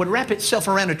vine that would wrap itself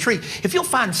around a tree. If you'll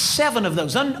find 7 of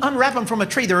those, unwrap them from a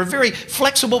tree. They're very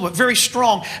flexible but very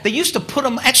strong. They used to put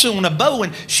them actually on a bow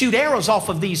and shoot arrows off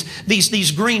of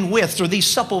these green withes or these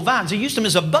supple vines. They used them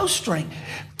as a bowstring.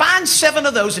 Find 7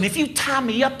 of those, and if you tie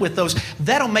me up with those,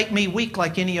 that'll make me weak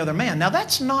like any other man. Now,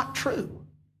 that's not true.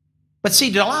 But see,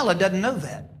 Delilah doesn't know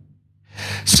that.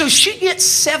 So she gets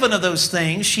 7 of those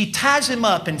things. She ties him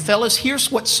up. And fellas, here's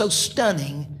what's so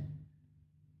stunning.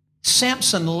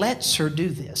 Samson lets her do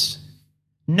this,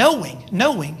 knowing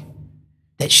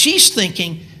that she's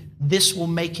thinking this will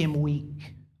make him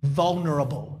weak,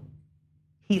 vulnerable.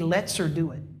 He lets her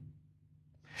do it.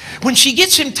 When she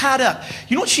gets him tied up,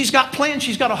 you know what she's got planned?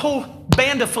 She's got a whole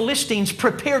band of Philistines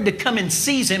prepared to come and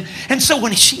seize him. And so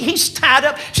when he's tied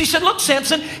up, she said, look,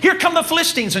 Samson, here come the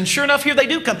Philistines. And sure enough, here they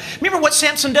do come. Remember what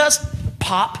Samson does?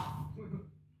 Pop.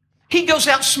 He goes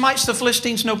out, smites the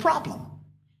Philistines, no problem.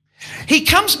 He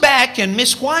comes back, and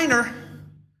Miss Weiner,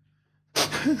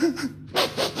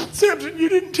 Samson, you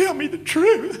didn't tell me the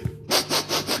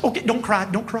truth. Okay, don't cry,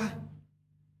 don't cry.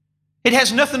 It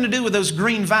has nothing to do with those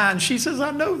green vines. She says,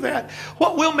 I know that.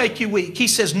 What will make you weak? He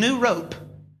says, new rope.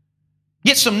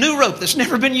 Get some new rope that's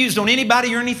never been used on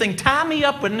anybody or anything. Tie me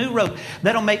up with new rope.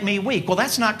 That'll make me weak. Well,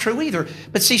 that's not true either.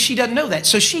 But see, she doesn't know that.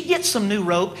 So she gets some new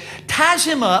rope, ties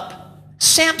him up.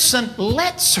 Samson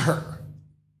lets her,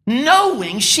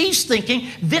 knowing she's thinking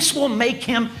this will make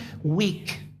him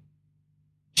weak.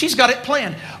 She's got it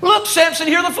planned. Look, Samson,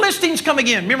 here the Philistines come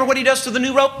again. Remember what he does to the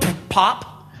new rope? Pop.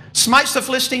 Smites the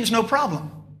Philistines, no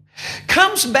problem.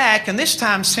 Comes back, and this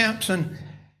time Samson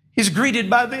is greeted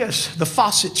by this. The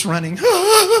faucet's running.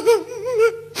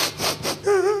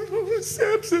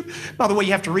 Samson. By the way,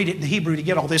 you have to read it in the Hebrew to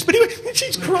get all this. But anyway,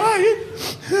 she's crying.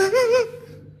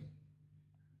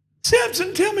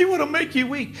 Samson, tell me what'll make you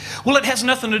weak. Well, it has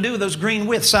nothing to do with those green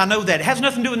withs. I know that. It has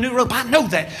nothing to do with new rope. I know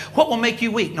that. What will make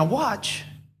you weak? Now watch.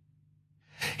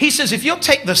 He says, if you'll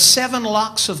take the 7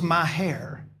 locks of my hair,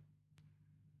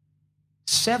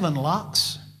 7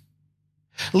 locks,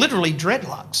 literally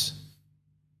dreadlocks.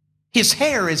 His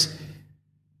hair is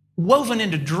woven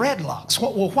into dreadlocks.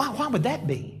 Well, why would that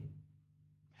be?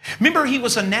 Remember, he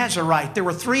was a Nazirite. There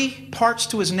were 3 parts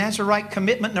to his Nazirite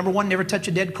commitment. Number 1, never touch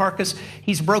a dead carcass.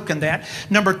 He's broken that.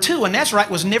 Number 2, a Nazirite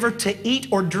was never to eat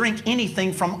or drink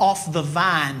anything from off the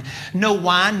vine. No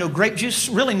wine, no grape juice,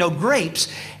 really no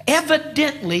grapes.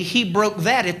 Evidently, he broke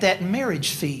that at that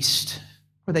marriage feast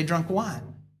where they drank wine.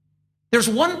 There's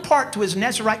 1 part to his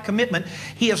Nazirite commitment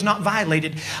he has not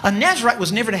violated. A Nazirite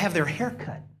was never to have their hair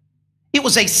cut. It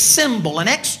was a symbol, an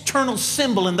external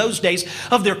symbol in those days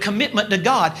of their commitment to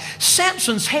God.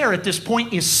 Samson's hair at this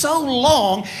point is so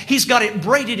long, he's got it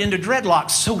braided into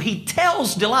dreadlocks. So he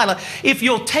tells Delilah, if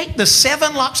you'll take the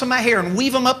 7 locks of my hair and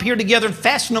weave them up here together and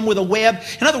fasten them with a web,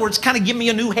 in other words, kind of give me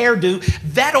a new hairdo,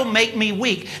 that'll make me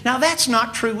weak. Now, that's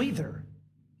not true either,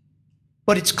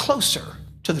 but it's closer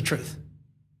to the truth.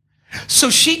 So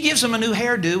she gives him a new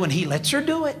hairdo, and he lets her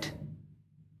do it.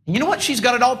 And you know what? She's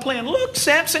got it all planned. Look,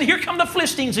 Samson, here come the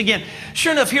Philistines again.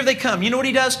 Sure enough, here they come. You know what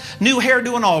he does? New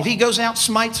hairdo and all. He goes out,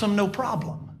 smites them, no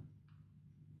problem.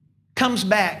 Comes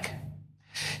back.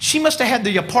 She must have had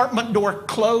the apartment door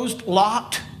closed,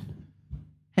 locked.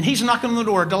 And he's knocking on the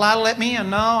door. Delilah, let me in.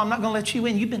 No, I'm not going to let you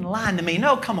in. You've been lying to me.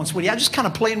 No, come on, sweetie. I'm just kind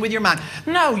of playing with your mind.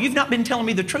 No, you've not been telling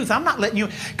me the truth. I'm not letting you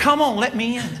in. Come on, let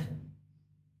me in.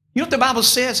 You know what the Bible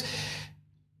says?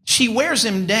 She wears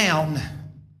him down.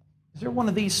 Is there one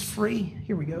of these free?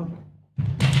 Here we go.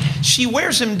 She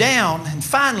wears him down, and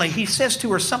finally he says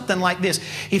to her something like this.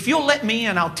 If you'll let me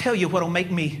in, I'll tell you what'll make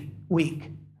me weak.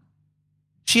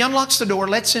 She unlocks the door,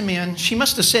 lets him in. She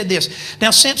must have said this.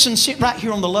 Now, Samson, sit right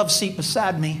here on the love seat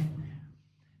beside me.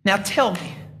 Now tell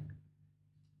me.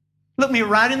 Look me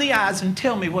right in the eyes and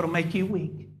tell me what'll make you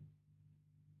weak.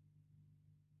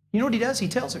 You know what he does? He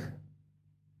tells her.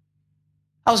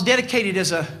 I was dedicated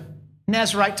as a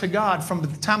Nazirite to God from the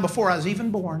time before I was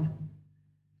even born.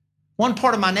 1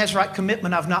 part of my Nazirite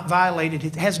commitment I've not violated.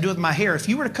 It has to do with my hair. If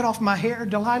you were to cut off my hair,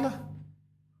 Delilah,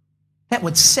 that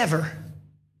would sever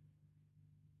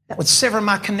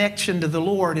my connection to the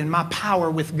Lord and my power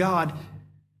with God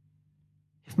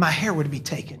if my hair were to be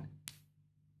taken.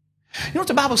 You know what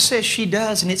the Bible says she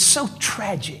does? And it's so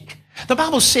tragic. The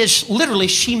Bible says literally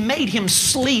she made him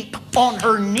sleep on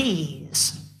her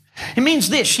knees. It means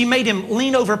this. She made him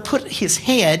lean over, put his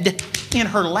head in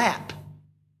her lap.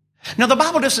 Now, the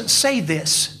Bible doesn't say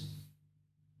this,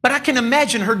 but I can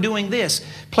imagine her doing this,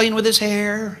 playing with his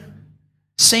hair,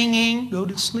 singing, go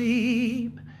to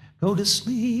sleep, Go to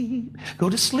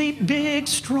sleep, big,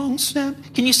 strong Sam.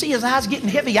 Can you see his eyes getting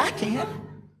heavy? I can.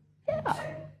 Yeah.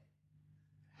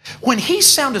 When he's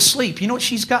sound asleep, you know what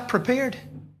she's got prepared?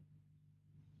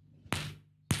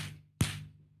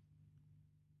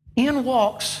 In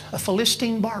walks a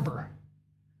Philistine barber.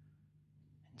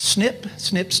 Snip,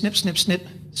 snip, snip, snip, snip,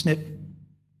 snip.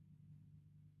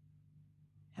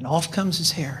 And off comes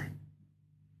his hair.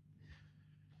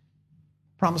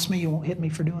 Promise me you won't hit me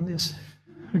for doing this,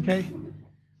 okay? You know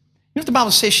what the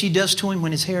Bible says she does to him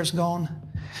when his hair's gone?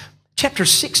 Chapter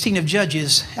 16 of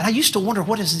Judges, and I used to wonder,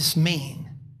 what does this mean?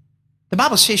 The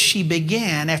Bible says she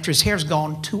began, after his hair's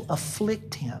gone, to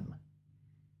afflict him.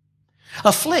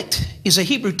 Afflict is a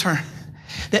Hebrew term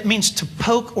that means to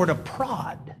poke or to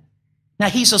prod. Now,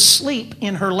 he's asleep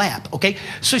in her lap, okay?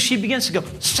 So she begins to go,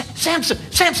 Samson,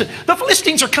 Samson, the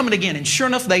Philistines are coming again. And sure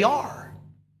enough, they are.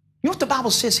 You know what the Bible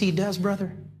says he does,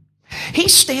 brother? He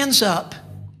stands up,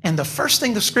 and the first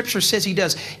thing the Scripture says he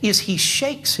does is he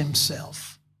shakes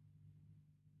himself.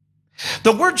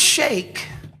 The word shake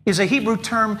is a Hebrew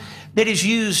term that is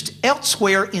used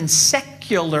elsewhere in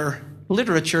secular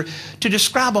literature to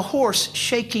describe a horse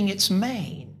shaking its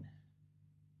mane.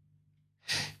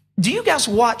 Do you guys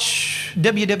watch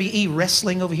WWE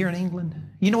wrestling over here in England?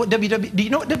 You know what WWE, do you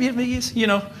know what WWE is? You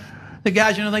know, the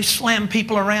guys, you know, they slam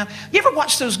people around. You ever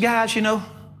watch those guys, you know?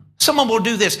 Some of them will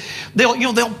do this.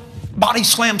 They'll body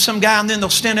slam some guy, and then they'll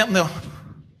stand up and they'll,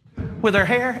 with their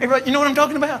hair. Everybody, you know what I'm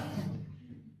talking about?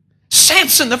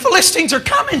 Samson, the Philistines are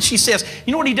coming, she says.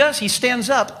 You know what he does? He stands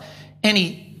up and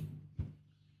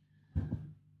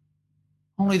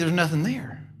only there's nothing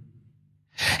there.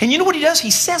 And you know what he does? He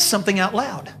says something out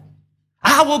loud.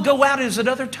 I will go out as at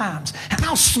other times, and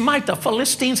I'll smite the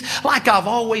Philistines like I've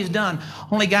always done.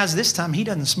 Only, guys, this time he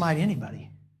doesn't smite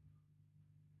anybody.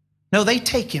 No, they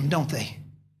take him, don't they?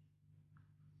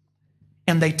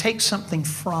 And they take something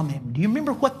from him. Do you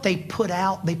remember what they put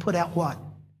out? They put out what?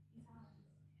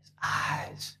 His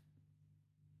eyes.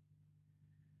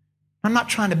 I'm not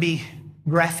trying to be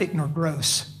graphic nor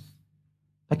gross,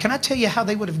 but can I tell you how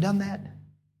they would have done that?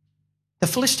 The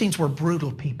Philistines were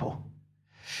brutal people.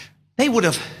 They would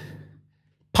have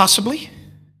possibly,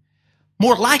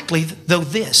 more likely though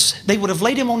this, they would have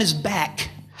laid him on his back.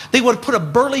 They would have put a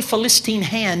burly Philistine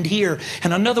hand here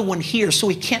and another one here so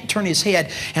he can't turn his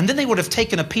head. And then they would have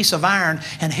taken a piece of iron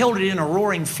and held it in a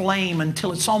roaring flame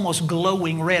until it's almost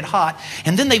glowing red hot.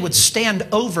 And then they would stand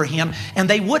over him, and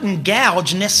they wouldn't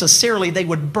gouge necessarily. They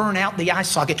would burn out the eye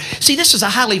socket. See, this is a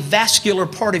highly vascular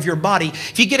part of your body.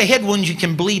 If you get a head wound, you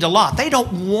can bleed a lot. They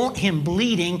don't want him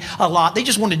bleeding a lot. They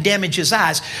just want to damage his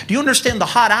eyes. Do you understand? The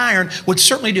hot iron would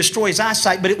certainly destroy his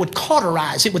eyesight, but it would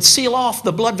cauterize. It would seal off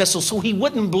the blood vessels so he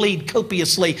wouldn't bleed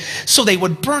copiously. So they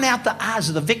would burn out the eyes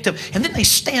of the victim, and then they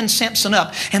stand Samson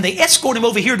up and they escort him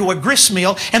over here to a grist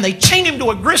mill, and they chain him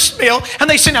to a grist mill, and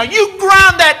they say, now you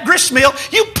grind that grist mill,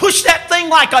 you push that thing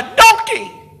like a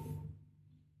donkey.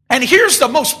 And here's the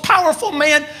most powerful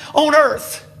man on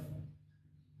earth,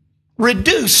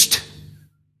 reduced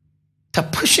to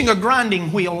pushing a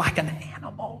grinding wheel like an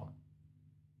animal.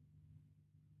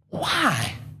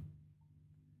 Why?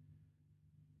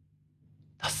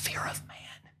 The fear of man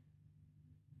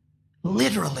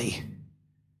literally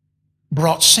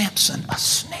brought Samson a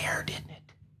snare, didn't it?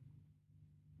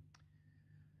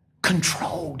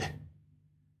 Controlled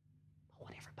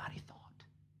what everybody thought.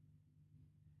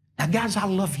 Now, guys, I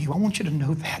love you. I want you to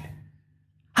know that.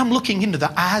 I'm looking into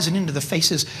the eyes and into the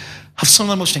faces of some of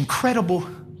the most incredible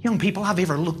young people I've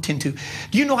ever looked into.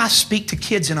 Do you know I speak to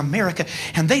kids in America,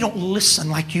 and they don't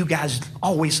listen like you guys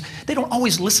always, they don't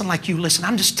always listen like you listen.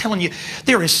 I'm just telling you,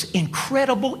 there is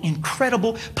incredible,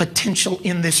 incredible potential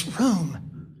in this room.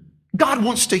 God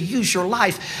wants to use your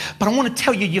life, but I want to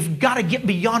tell you, you've got to get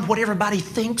beyond what everybody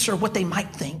thinks or what they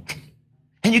might think.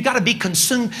 And you've got to be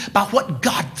consumed by what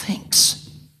God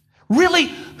thinks. Really,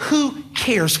 who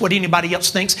cares what anybody else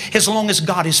thinks as long as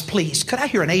God is pleased? Could I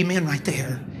hear an amen right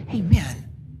there? Amen.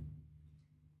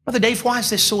 Brother Dave, why is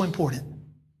this so important?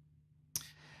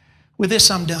 With this,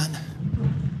 I'm done.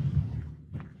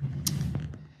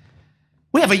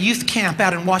 We have a youth camp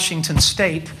out in Washington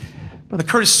State. Brother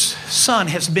Curtis' son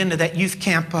has been to that youth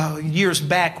camp years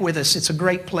back with us. It's a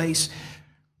great place.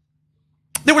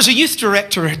 There was a youth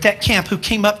director at that camp who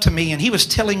came up to me, and he was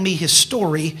telling me his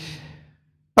story.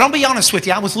 But I'll be honest with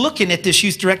you, I was looking at this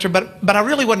youth director, but I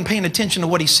really wasn't paying attention to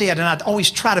what he said, and I'd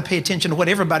always try to pay attention to what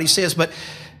everybody says. But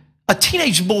a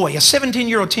teenage boy, a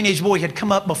 17-year-old teenage boy had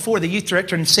come up before the youth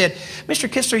director and said, Mr.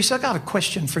 Kistler, he said, I got a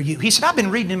question for you. He said, I've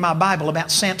been reading in my Bible about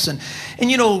Samson.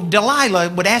 And you know,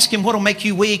 Delilah would ask him what'll make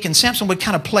you weak, and Samson would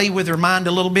kind of play with her mind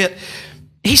a little bit.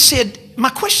 He said, my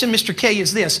question, Mr. K,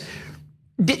 is this.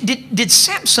 Did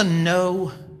Samson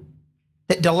know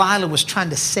that Delilah was trying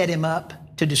to set him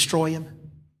up to destroy him?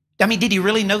 I mean, did he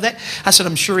really know that? I said,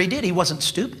 I'm sure he did. He wasn't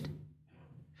stupid.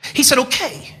 He said,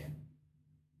 okay.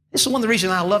 This is one of the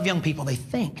reasons I love young people. They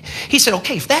think. He said,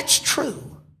 okay, if that's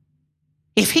true,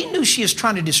 if he knew she was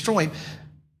trying to destroy him,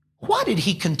 why did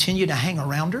he continue to hang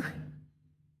around her?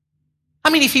 I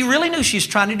mean, if he really knew she was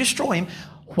trying to destroy him,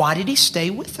 why did he stay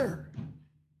with her?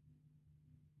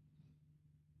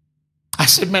 I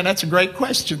said, man, that's a great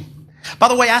question. By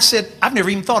the way, I said, I've never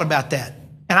even thought about that.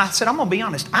 And I said, I'm going to be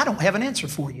honest, I don't have an answer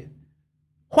for you.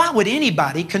 Why would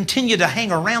anybody continue to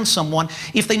hang around someone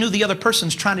if they knew the other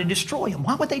person's trying to destroy them?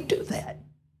 Why would they do that?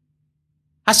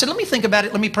 I said, let me think about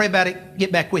it. Let me pray about it.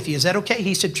 Get back with you. Is that okay?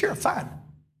 He said, sure, fine.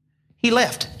 He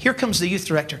left. Here comes the youth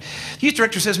director. The youth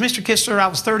director says, Mr. Kistler, I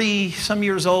was 30-some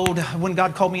years old when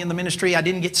God called me in the ministry. I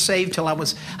didn't get saved till I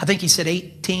was, I think he said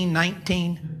 18,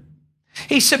 19.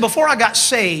 He said, before I got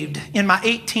saved in my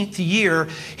 18th year,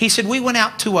 he said, we went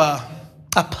out to a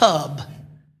pub.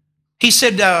 He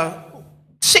said,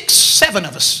 6, 7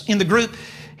 of us in the group.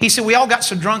 He said, we all got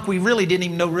so drunk we really didn't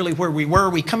even know really where we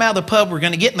were. We come out of the pub, we're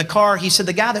going to get in the car. He said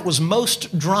the guy that was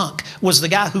most drunk was the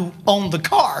guy who owned the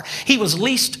car. He was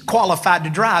least qualified to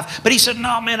drive. But he said,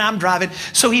 no, man, I'm driving.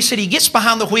 So he said he gets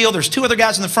behind the wheel. There's 2 other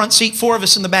guys in the front seat, 4 of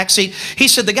us in the back seat. He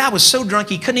said the guy was so drunk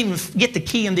he couldn't even get the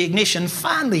key in the ignition.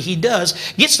 Finally, he does,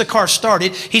 gets the car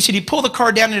started. He said he pulled the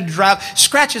car down into the drive,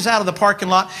 scratches out of the parking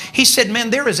lot. He said,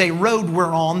 man, there is a road we're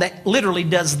on that literally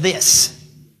does this.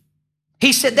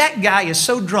 He said that guy is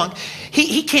so drunk,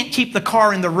 he can't keep the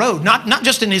car in the road, not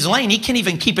just in his lane, he can't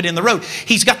even keep it in the road.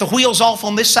 He's got the wheels off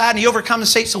on this side and he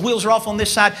overcompensates, the wheels are off on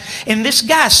this side. And this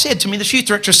guy said to me, the youth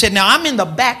director said, now I'm in the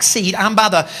back seat, I'm by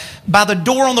the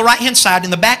door on the right-hand side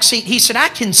in the back seat. He said, I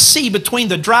can see between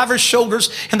the driver's shoulders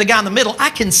and the guy in the middle,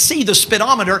 I can see the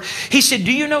speedometer. He said,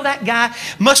 do you know that guy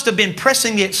must have been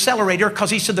pressing the accelerator because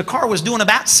he said the car was doing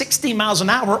about 60 miles an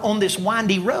hour on this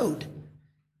windy road.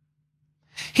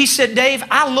 He said, Dave,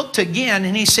 I looked again,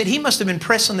 and he said he must have been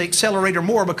pressing the accelerator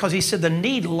more because he said the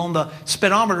needle on the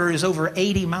speedometer is over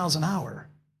 80 miles an hour.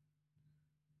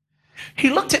 He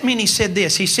looked at me and he said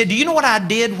this. He said, do you know what I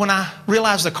did when I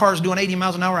realized the car's doing 80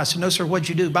 miles an hour? I said, no, sir, what'd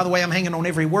you do? By the way, I'm hanging on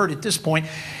every word at this point.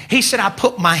 He said, I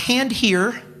put my hand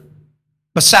here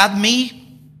beside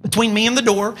me, between me and the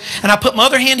door, and I put my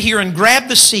other hand here and grabbed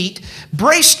the seat,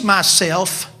 braced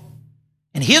myself,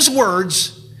 and his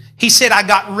words, he said, I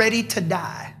got ready to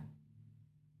die.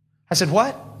 I said,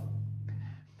 what?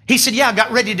 He said, yeah, I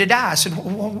got ready to die. I said,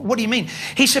 what do you mean?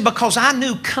 He said, because I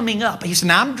knew coming up. He said,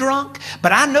 now I'm drunk,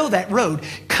 but I know that road.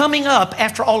 Coming up,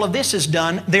 after all of this is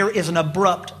done, there is an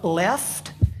abrupt left.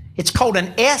 It's called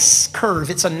an S curve.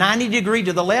 It's a 90 degree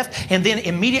to the left and then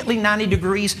immediately 90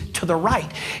 degrees to the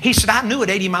right. He said, I knew at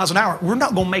 80 miles an hour, we're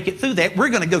not going to make it through that. We're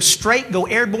going to go straight, go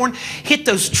airborne, hit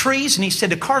those trees. And he said,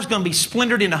 the car's going to be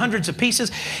splintered into hundreds of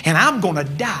pieces and I'm going to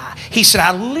die. He said,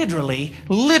 I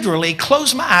literally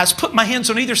closed my eyes, put my hands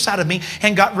on either side of me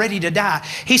and got ready to die.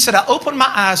 He said, I opened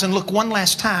my eyes and looked one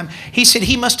last time. He said,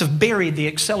 he must have buried the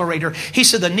accelerator. He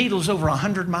said, the needle's over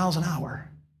 100 miles an hour.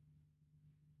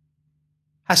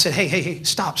 I said, hey,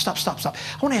 stop. I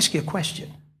want to ask you a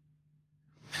question.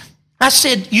 I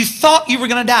said, you thought you were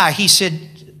going to die. He said,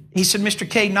 Mr.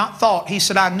 K, not thought. He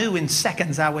said, I knew in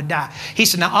seconds I would die. He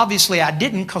said, now obviously I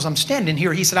didn't because I'm standing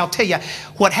here. He said, I'll tell you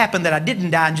what happened that I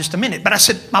didn't die in just a minute. But I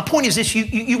said, my point is this,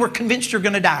 you were convinced you're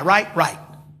going to die, right? Right.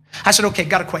 I said, okay,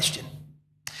 got a question.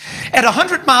 At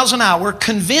 100 miles an hour,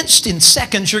 convinced in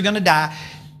seconds you're going to die,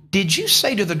 did you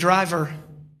say to the driver,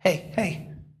 hey,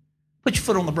 put your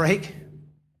foot on the brake?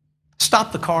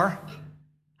 Stop the car.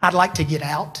 I'd like to get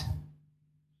out.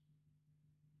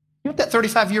 You know what that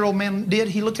 35-year-old man did?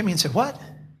 He looked at me and said, what?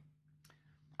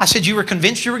 I said, you were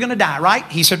convinced you were going to die, right?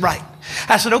 He said, right.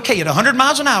 I said, okay, at 100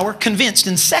 miles an hour, convinced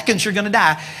in seconds you're going to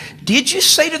die. Did you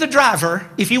say to the driver,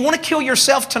 if you want to kill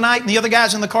yourself tonight and the other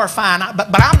guy's in the car, fine,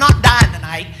 but I'm not dying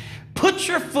tonight. Put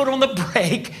your foot on the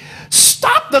brake,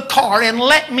 stop the car and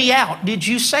let me out. Did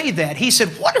you say that? He said,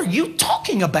 what are you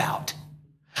talking about?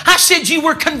 I said, you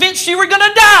were convinced you were going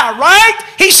to die, right?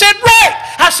 He said,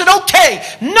 right. I said, okay,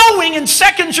 knowing in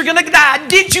seconds you're going to die,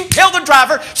 did you tell the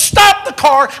driver, stop the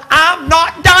car, I'm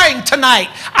not dying tonight.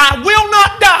 I will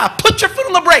not die. Put your foot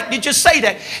on the brake. Did you say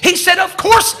that? He said, of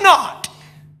course not.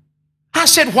 I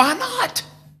said, why not?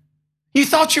 You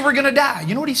thought you were going to die.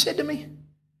 You know what he said to me?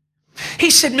 He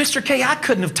said, Mr. K, I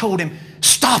couldn't have told him,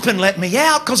 stop and let me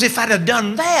out, because if I'd have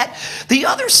done that, the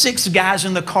other 6 guys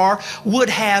in the car would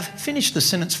have, finished the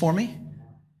sentence for me,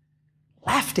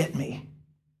 laughed at me.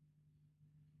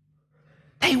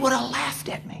 They would have laughed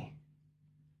at me.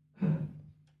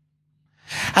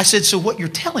 I said, so what you're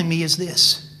telling me is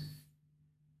this.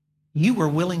 You were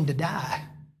willing to die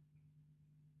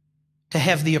to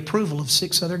have the approval of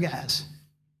 6 other guys.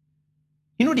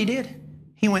 You know what he did?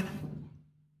 He went,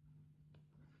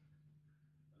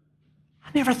 I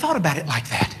never thought about it like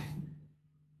that.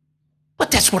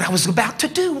 But that's what I was about to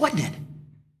do, wasn't it?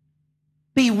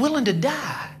 Be willing to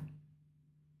die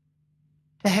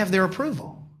to have their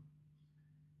approval.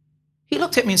 He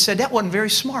looked at me and said, that wasn't very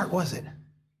smart, was it?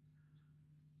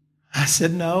 I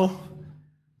said, no.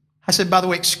 I said, by the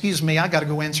way, excuse me, I got to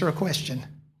go answer a question.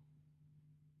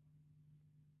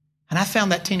 And I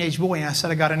found that teenage boy and I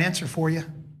said, I got an answer for you.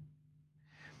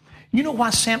 You know why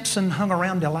Samson hung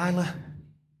around Delilah?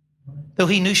 Though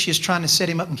he knew she was trying to set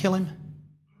him up and kill him?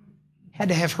 Had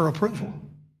to have her approval.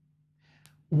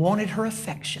 Wanted her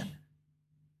affection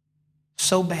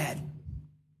so bad,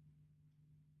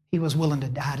 he was willing to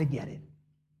die to get it.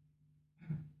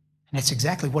 And that's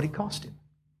exactly what it cost him.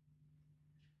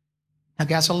 Now,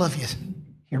 guys, I love you.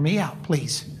 Hear me out,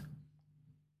 please.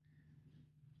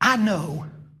 I know,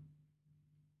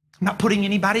 I'm not putting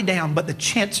anybody down, but the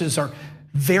chances are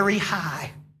very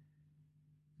high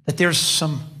that there's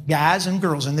some guys and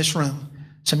girls in this room,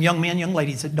 some young men, young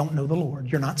ladies that don't know the Lord.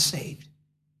 You're not saved.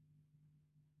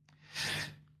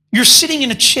 You're sitting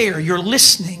in a chair, you're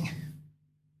listening.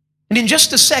 And in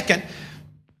just a second,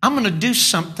 I'm going to do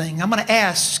something. I'm going to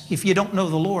ask, if you don't know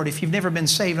the Lord, if you've never been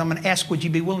saved, I'm going to ask, would you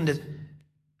be willing to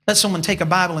let someone take a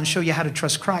Bible and show you how to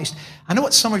trust Christ? I know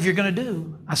what some of you are going to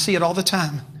do. I see it all the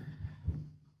time.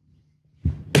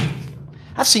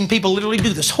 I've seen people literally do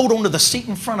this, hold on to the seat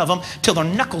in front of them till their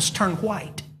knuckles turn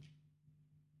white.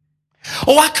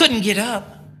 Oh, I couldn't get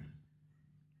up.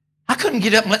 I couldn't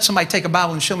get up and let somebody take a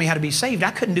Bible and show me how to be saved.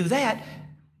 I couldn't do that.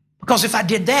 Because if I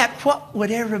did that, what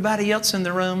would everybody else in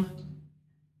the room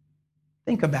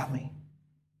think about me?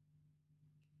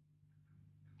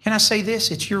 Can I say this?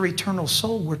 It's your eternal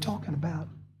soul we're talking about.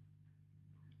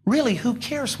 Really, who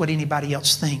cares what anybody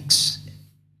else thinks?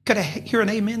 Could I hear an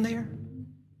amen there?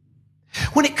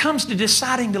 When it comes to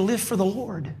deciding to live for the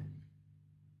Lord,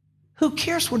 who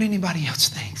cares what anybody else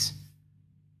thinks?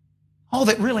 All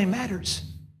that really matters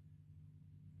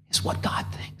is what God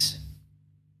thinks.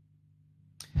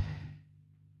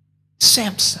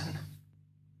 Samson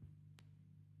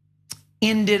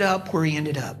ended up where he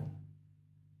ended up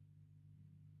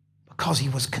because he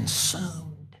was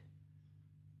consumed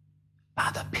by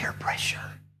the peer pressure.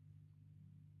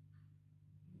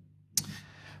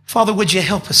 Father, would you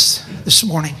help us this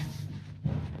morning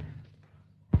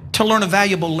to learn a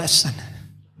valuable lesson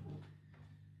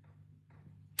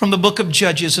from the book of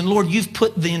Judges. And Lord, you've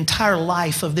put the entire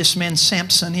life of this man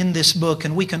Samson in this book,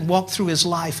 and we can walk through his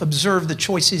life, observe the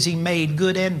choices he made,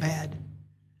 good and bad.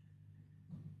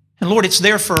 And Lord, it's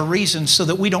there for a reason so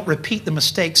that we don't repeat the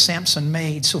mistakes Samson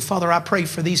made. So Father, I pray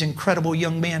for these incredible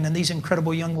young men and these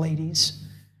incredible young ladies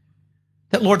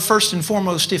that, Lord, first and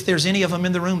foremost, if there's any of them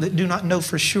in the room that do not know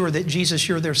for sure that Jesus,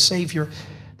 you're their Savior,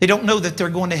 they don't know that they're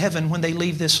going to heaven when they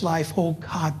leave this life. Oh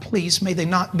God, please, may they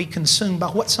not be consumed by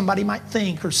what somebody might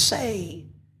think or say.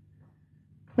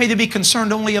 May they be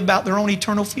concerned only about their own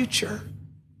eternal future.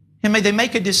 And may they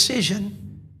make a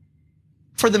decision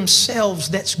for themselves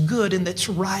that's good and that's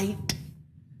right.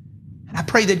 And I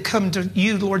pray they'd come to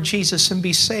you, Lord Jesus, and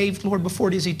be saved, Lord, before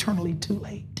it is eternally too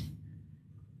late.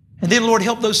 And then, Lord,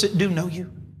 help those that do know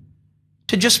you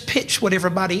to just pitch what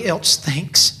everybody else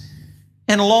thinks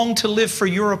and long to live for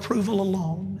your approval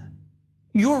alone.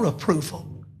 Your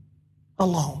approval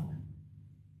alone.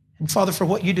 And Father, for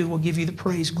what you do, we'll give you the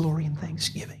praise, glory, and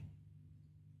thanksgiving.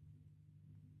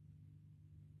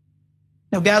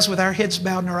 Now, guys, with our heads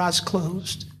bowed and our eyes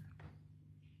closed,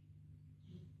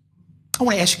 I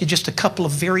want to ask you just a couple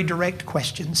of very direct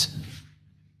questions.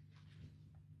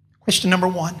 Question number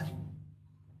one.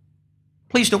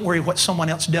 Please don't worry what someone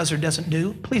else does or doesn't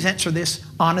do. Please answer this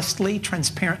honestly,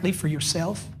 transparently for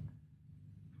yourself.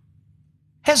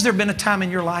 Has there been a time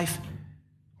in your life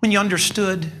when you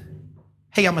understood,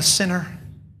 hey, I'm a sinner.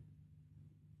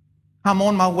 I'm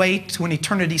on my way to an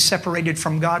eternity separated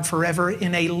from God forever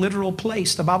in a literal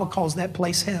place. The Bible calls that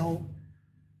place hell.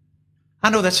 I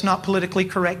know that's not politically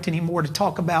correct anymore to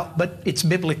talk about, but it's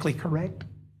biblically correct.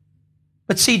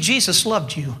 But see, Jesus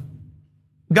loved you.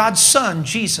 God's Son,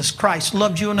 Jesus Christ,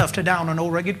 loved you enough to die on an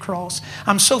old rugged cross.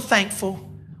 I'm so thankful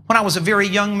when I was a very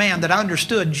young man that I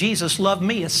understood Jesus loved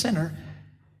me, a sinner.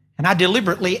 And I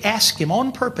deliberately asked Him,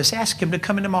 on purpose, asked Him to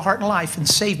come into my heart and life and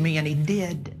save me, and He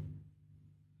did.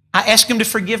 I asked Him to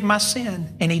forgive my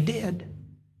sin, and He did.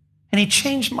 And He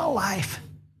changed my life.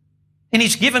 And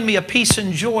He's given me a peace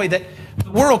and joy that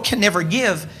the world can never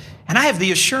give. And I have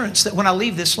the assurance that when I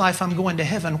leave this life, I'm going to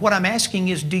heaven. What I'm asking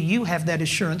is, do you have that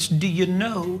assurance? Do you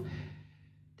know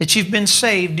that you've been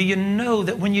saved? Do you know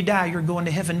that when you die, you're going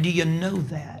to heaven? Do you know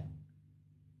that?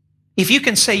 If you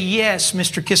can say, yes,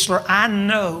 Mr. Kistler, I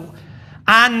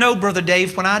know, Brother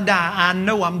Dave, when I die, I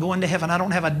know I'm going to heaven. I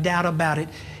don't have a doubt about it.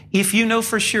 If you know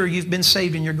for sure you've been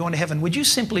saved and you're going to heaven, would you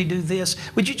simply do this?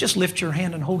 Would you just lift your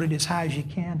hand and hold it as high as you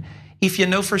can? If you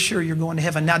know for sure you're going to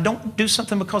heaven. Now, don't do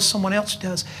something because someone else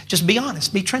does. Just be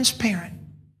honest. Be transparent.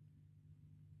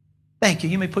 Thank you.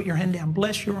 You may put your hand down.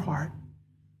 Bless your heart.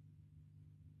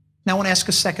 Now, I want to ask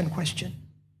a second question.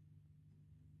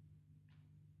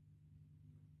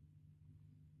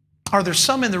 Are there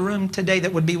some in the room today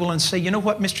that would be willing to say, you know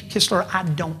what, Mr. Kistler, I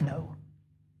don't know.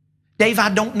 Dave,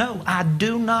 I don't know. I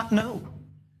do not know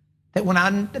that when I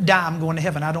die, I'm going to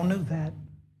heaven. I don't know that.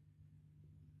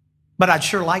 But I'd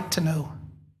sure like to know.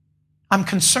 I'm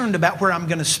concerned about where I'm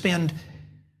going to spend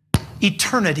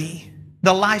eternity,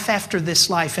 the life after this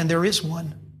life, and there is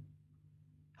one.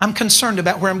 I'm concerned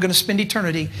about where I'm going to spend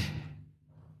eternity.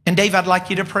 And Dave, I'd like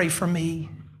you to pray for me.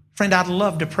 Friend, I'd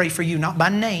love to pray for you, not by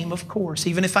name, of course.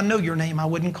 Even if I know your name, I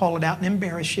wouldn't call it out and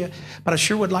embarrass you. But I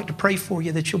sure would like to pray for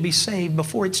you that you'll be saved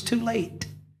before it's too late.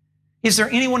 Is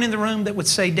there anyone in the room that would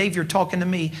say, Dave, you're talking to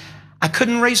me? I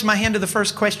couldn't raise my hand to the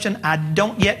first question. I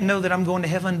don't yet know that I'm going to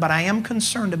heaven, but I am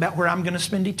concerned about where I'm going to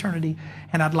spend eternity,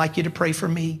 and I'd like you to pray for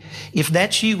me. If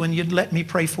that's you and you'd let me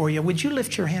pray for you, would you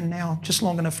lift your hand now just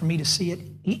long enough for me to see it?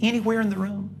 Anywhere in the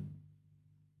room?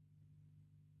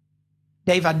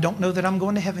 Dave, I don't know that I'm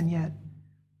going to heaven yet.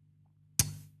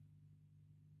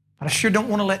 But I sure don't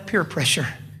want to let peer pressure,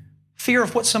 fear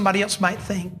of what somebody else might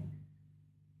think,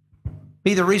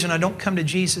 be the reason I don't come to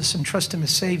Jesus and trust Him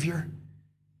as Savior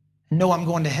and know I'm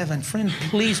going to heaven. Friend,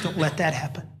 please don't let that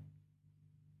happen.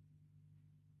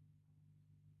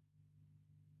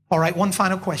 All right, one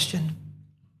final question.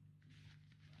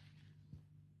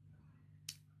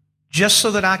 Just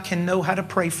so that I can know how to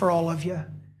pray for all of you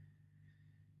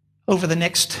over the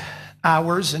next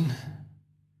hours and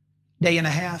day and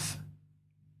a half.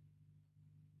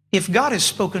 If God has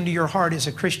spoken to your heart as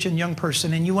a Christian young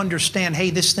person and you understand,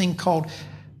 hey, this thing called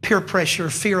peer pressure,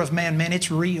 fear of man,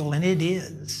 it's real, and it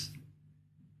is.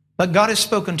 But God has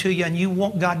spoken to you and you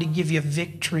want God to give you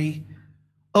victory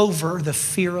over the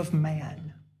fear of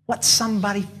man. What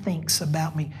somebody thinks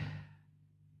about me.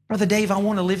 Brother Dave, I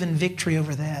want to live in victory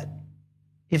over that.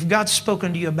 If God's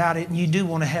spoken to you about it and you do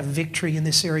want to have victory in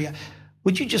this area,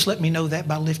 would you just let me know that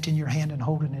by lifting your hand and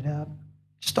holding it up?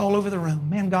 Just all over the room.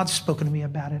 Man, God's spoken to me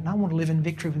about it, and I want to live in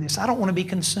victory with this. I don't want to be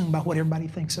consumed by what everybody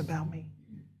thinks about me.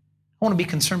 I want to be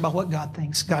concerned by what God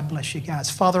thinks. God bless you guys.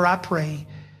 Father, I pray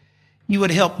you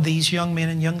would help these young men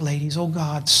and young ladies. Oh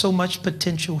God, so much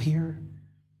potential here.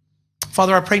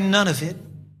 Father, I pray none of it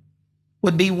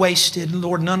would be wasted.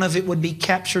 Lord, none of it would be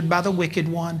captured by the wicked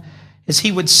one as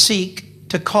he would seek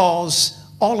to cause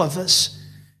all of us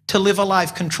to live a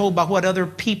life controlled by what other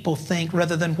people think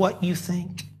rather than what you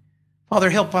think. Father,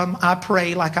 help them, I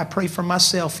pray, like I pray for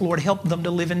myself, Lord, help them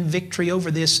to live in victory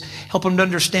over this. Help them to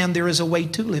understand there is a way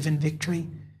to live in victory.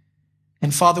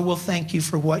 And Father, we'll thank you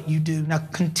for what you do. Now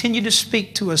continue to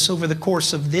speak to us over the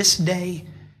course of this day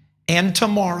and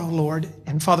tomorrow, Lord.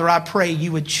 And Father, I pray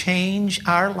you would change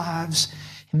our lives.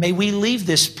 And may we leave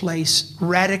this place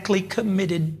radically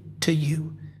committed to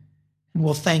you. And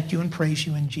we'll thank you and praise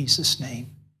you in Jesus'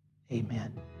 name.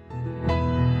 Amen.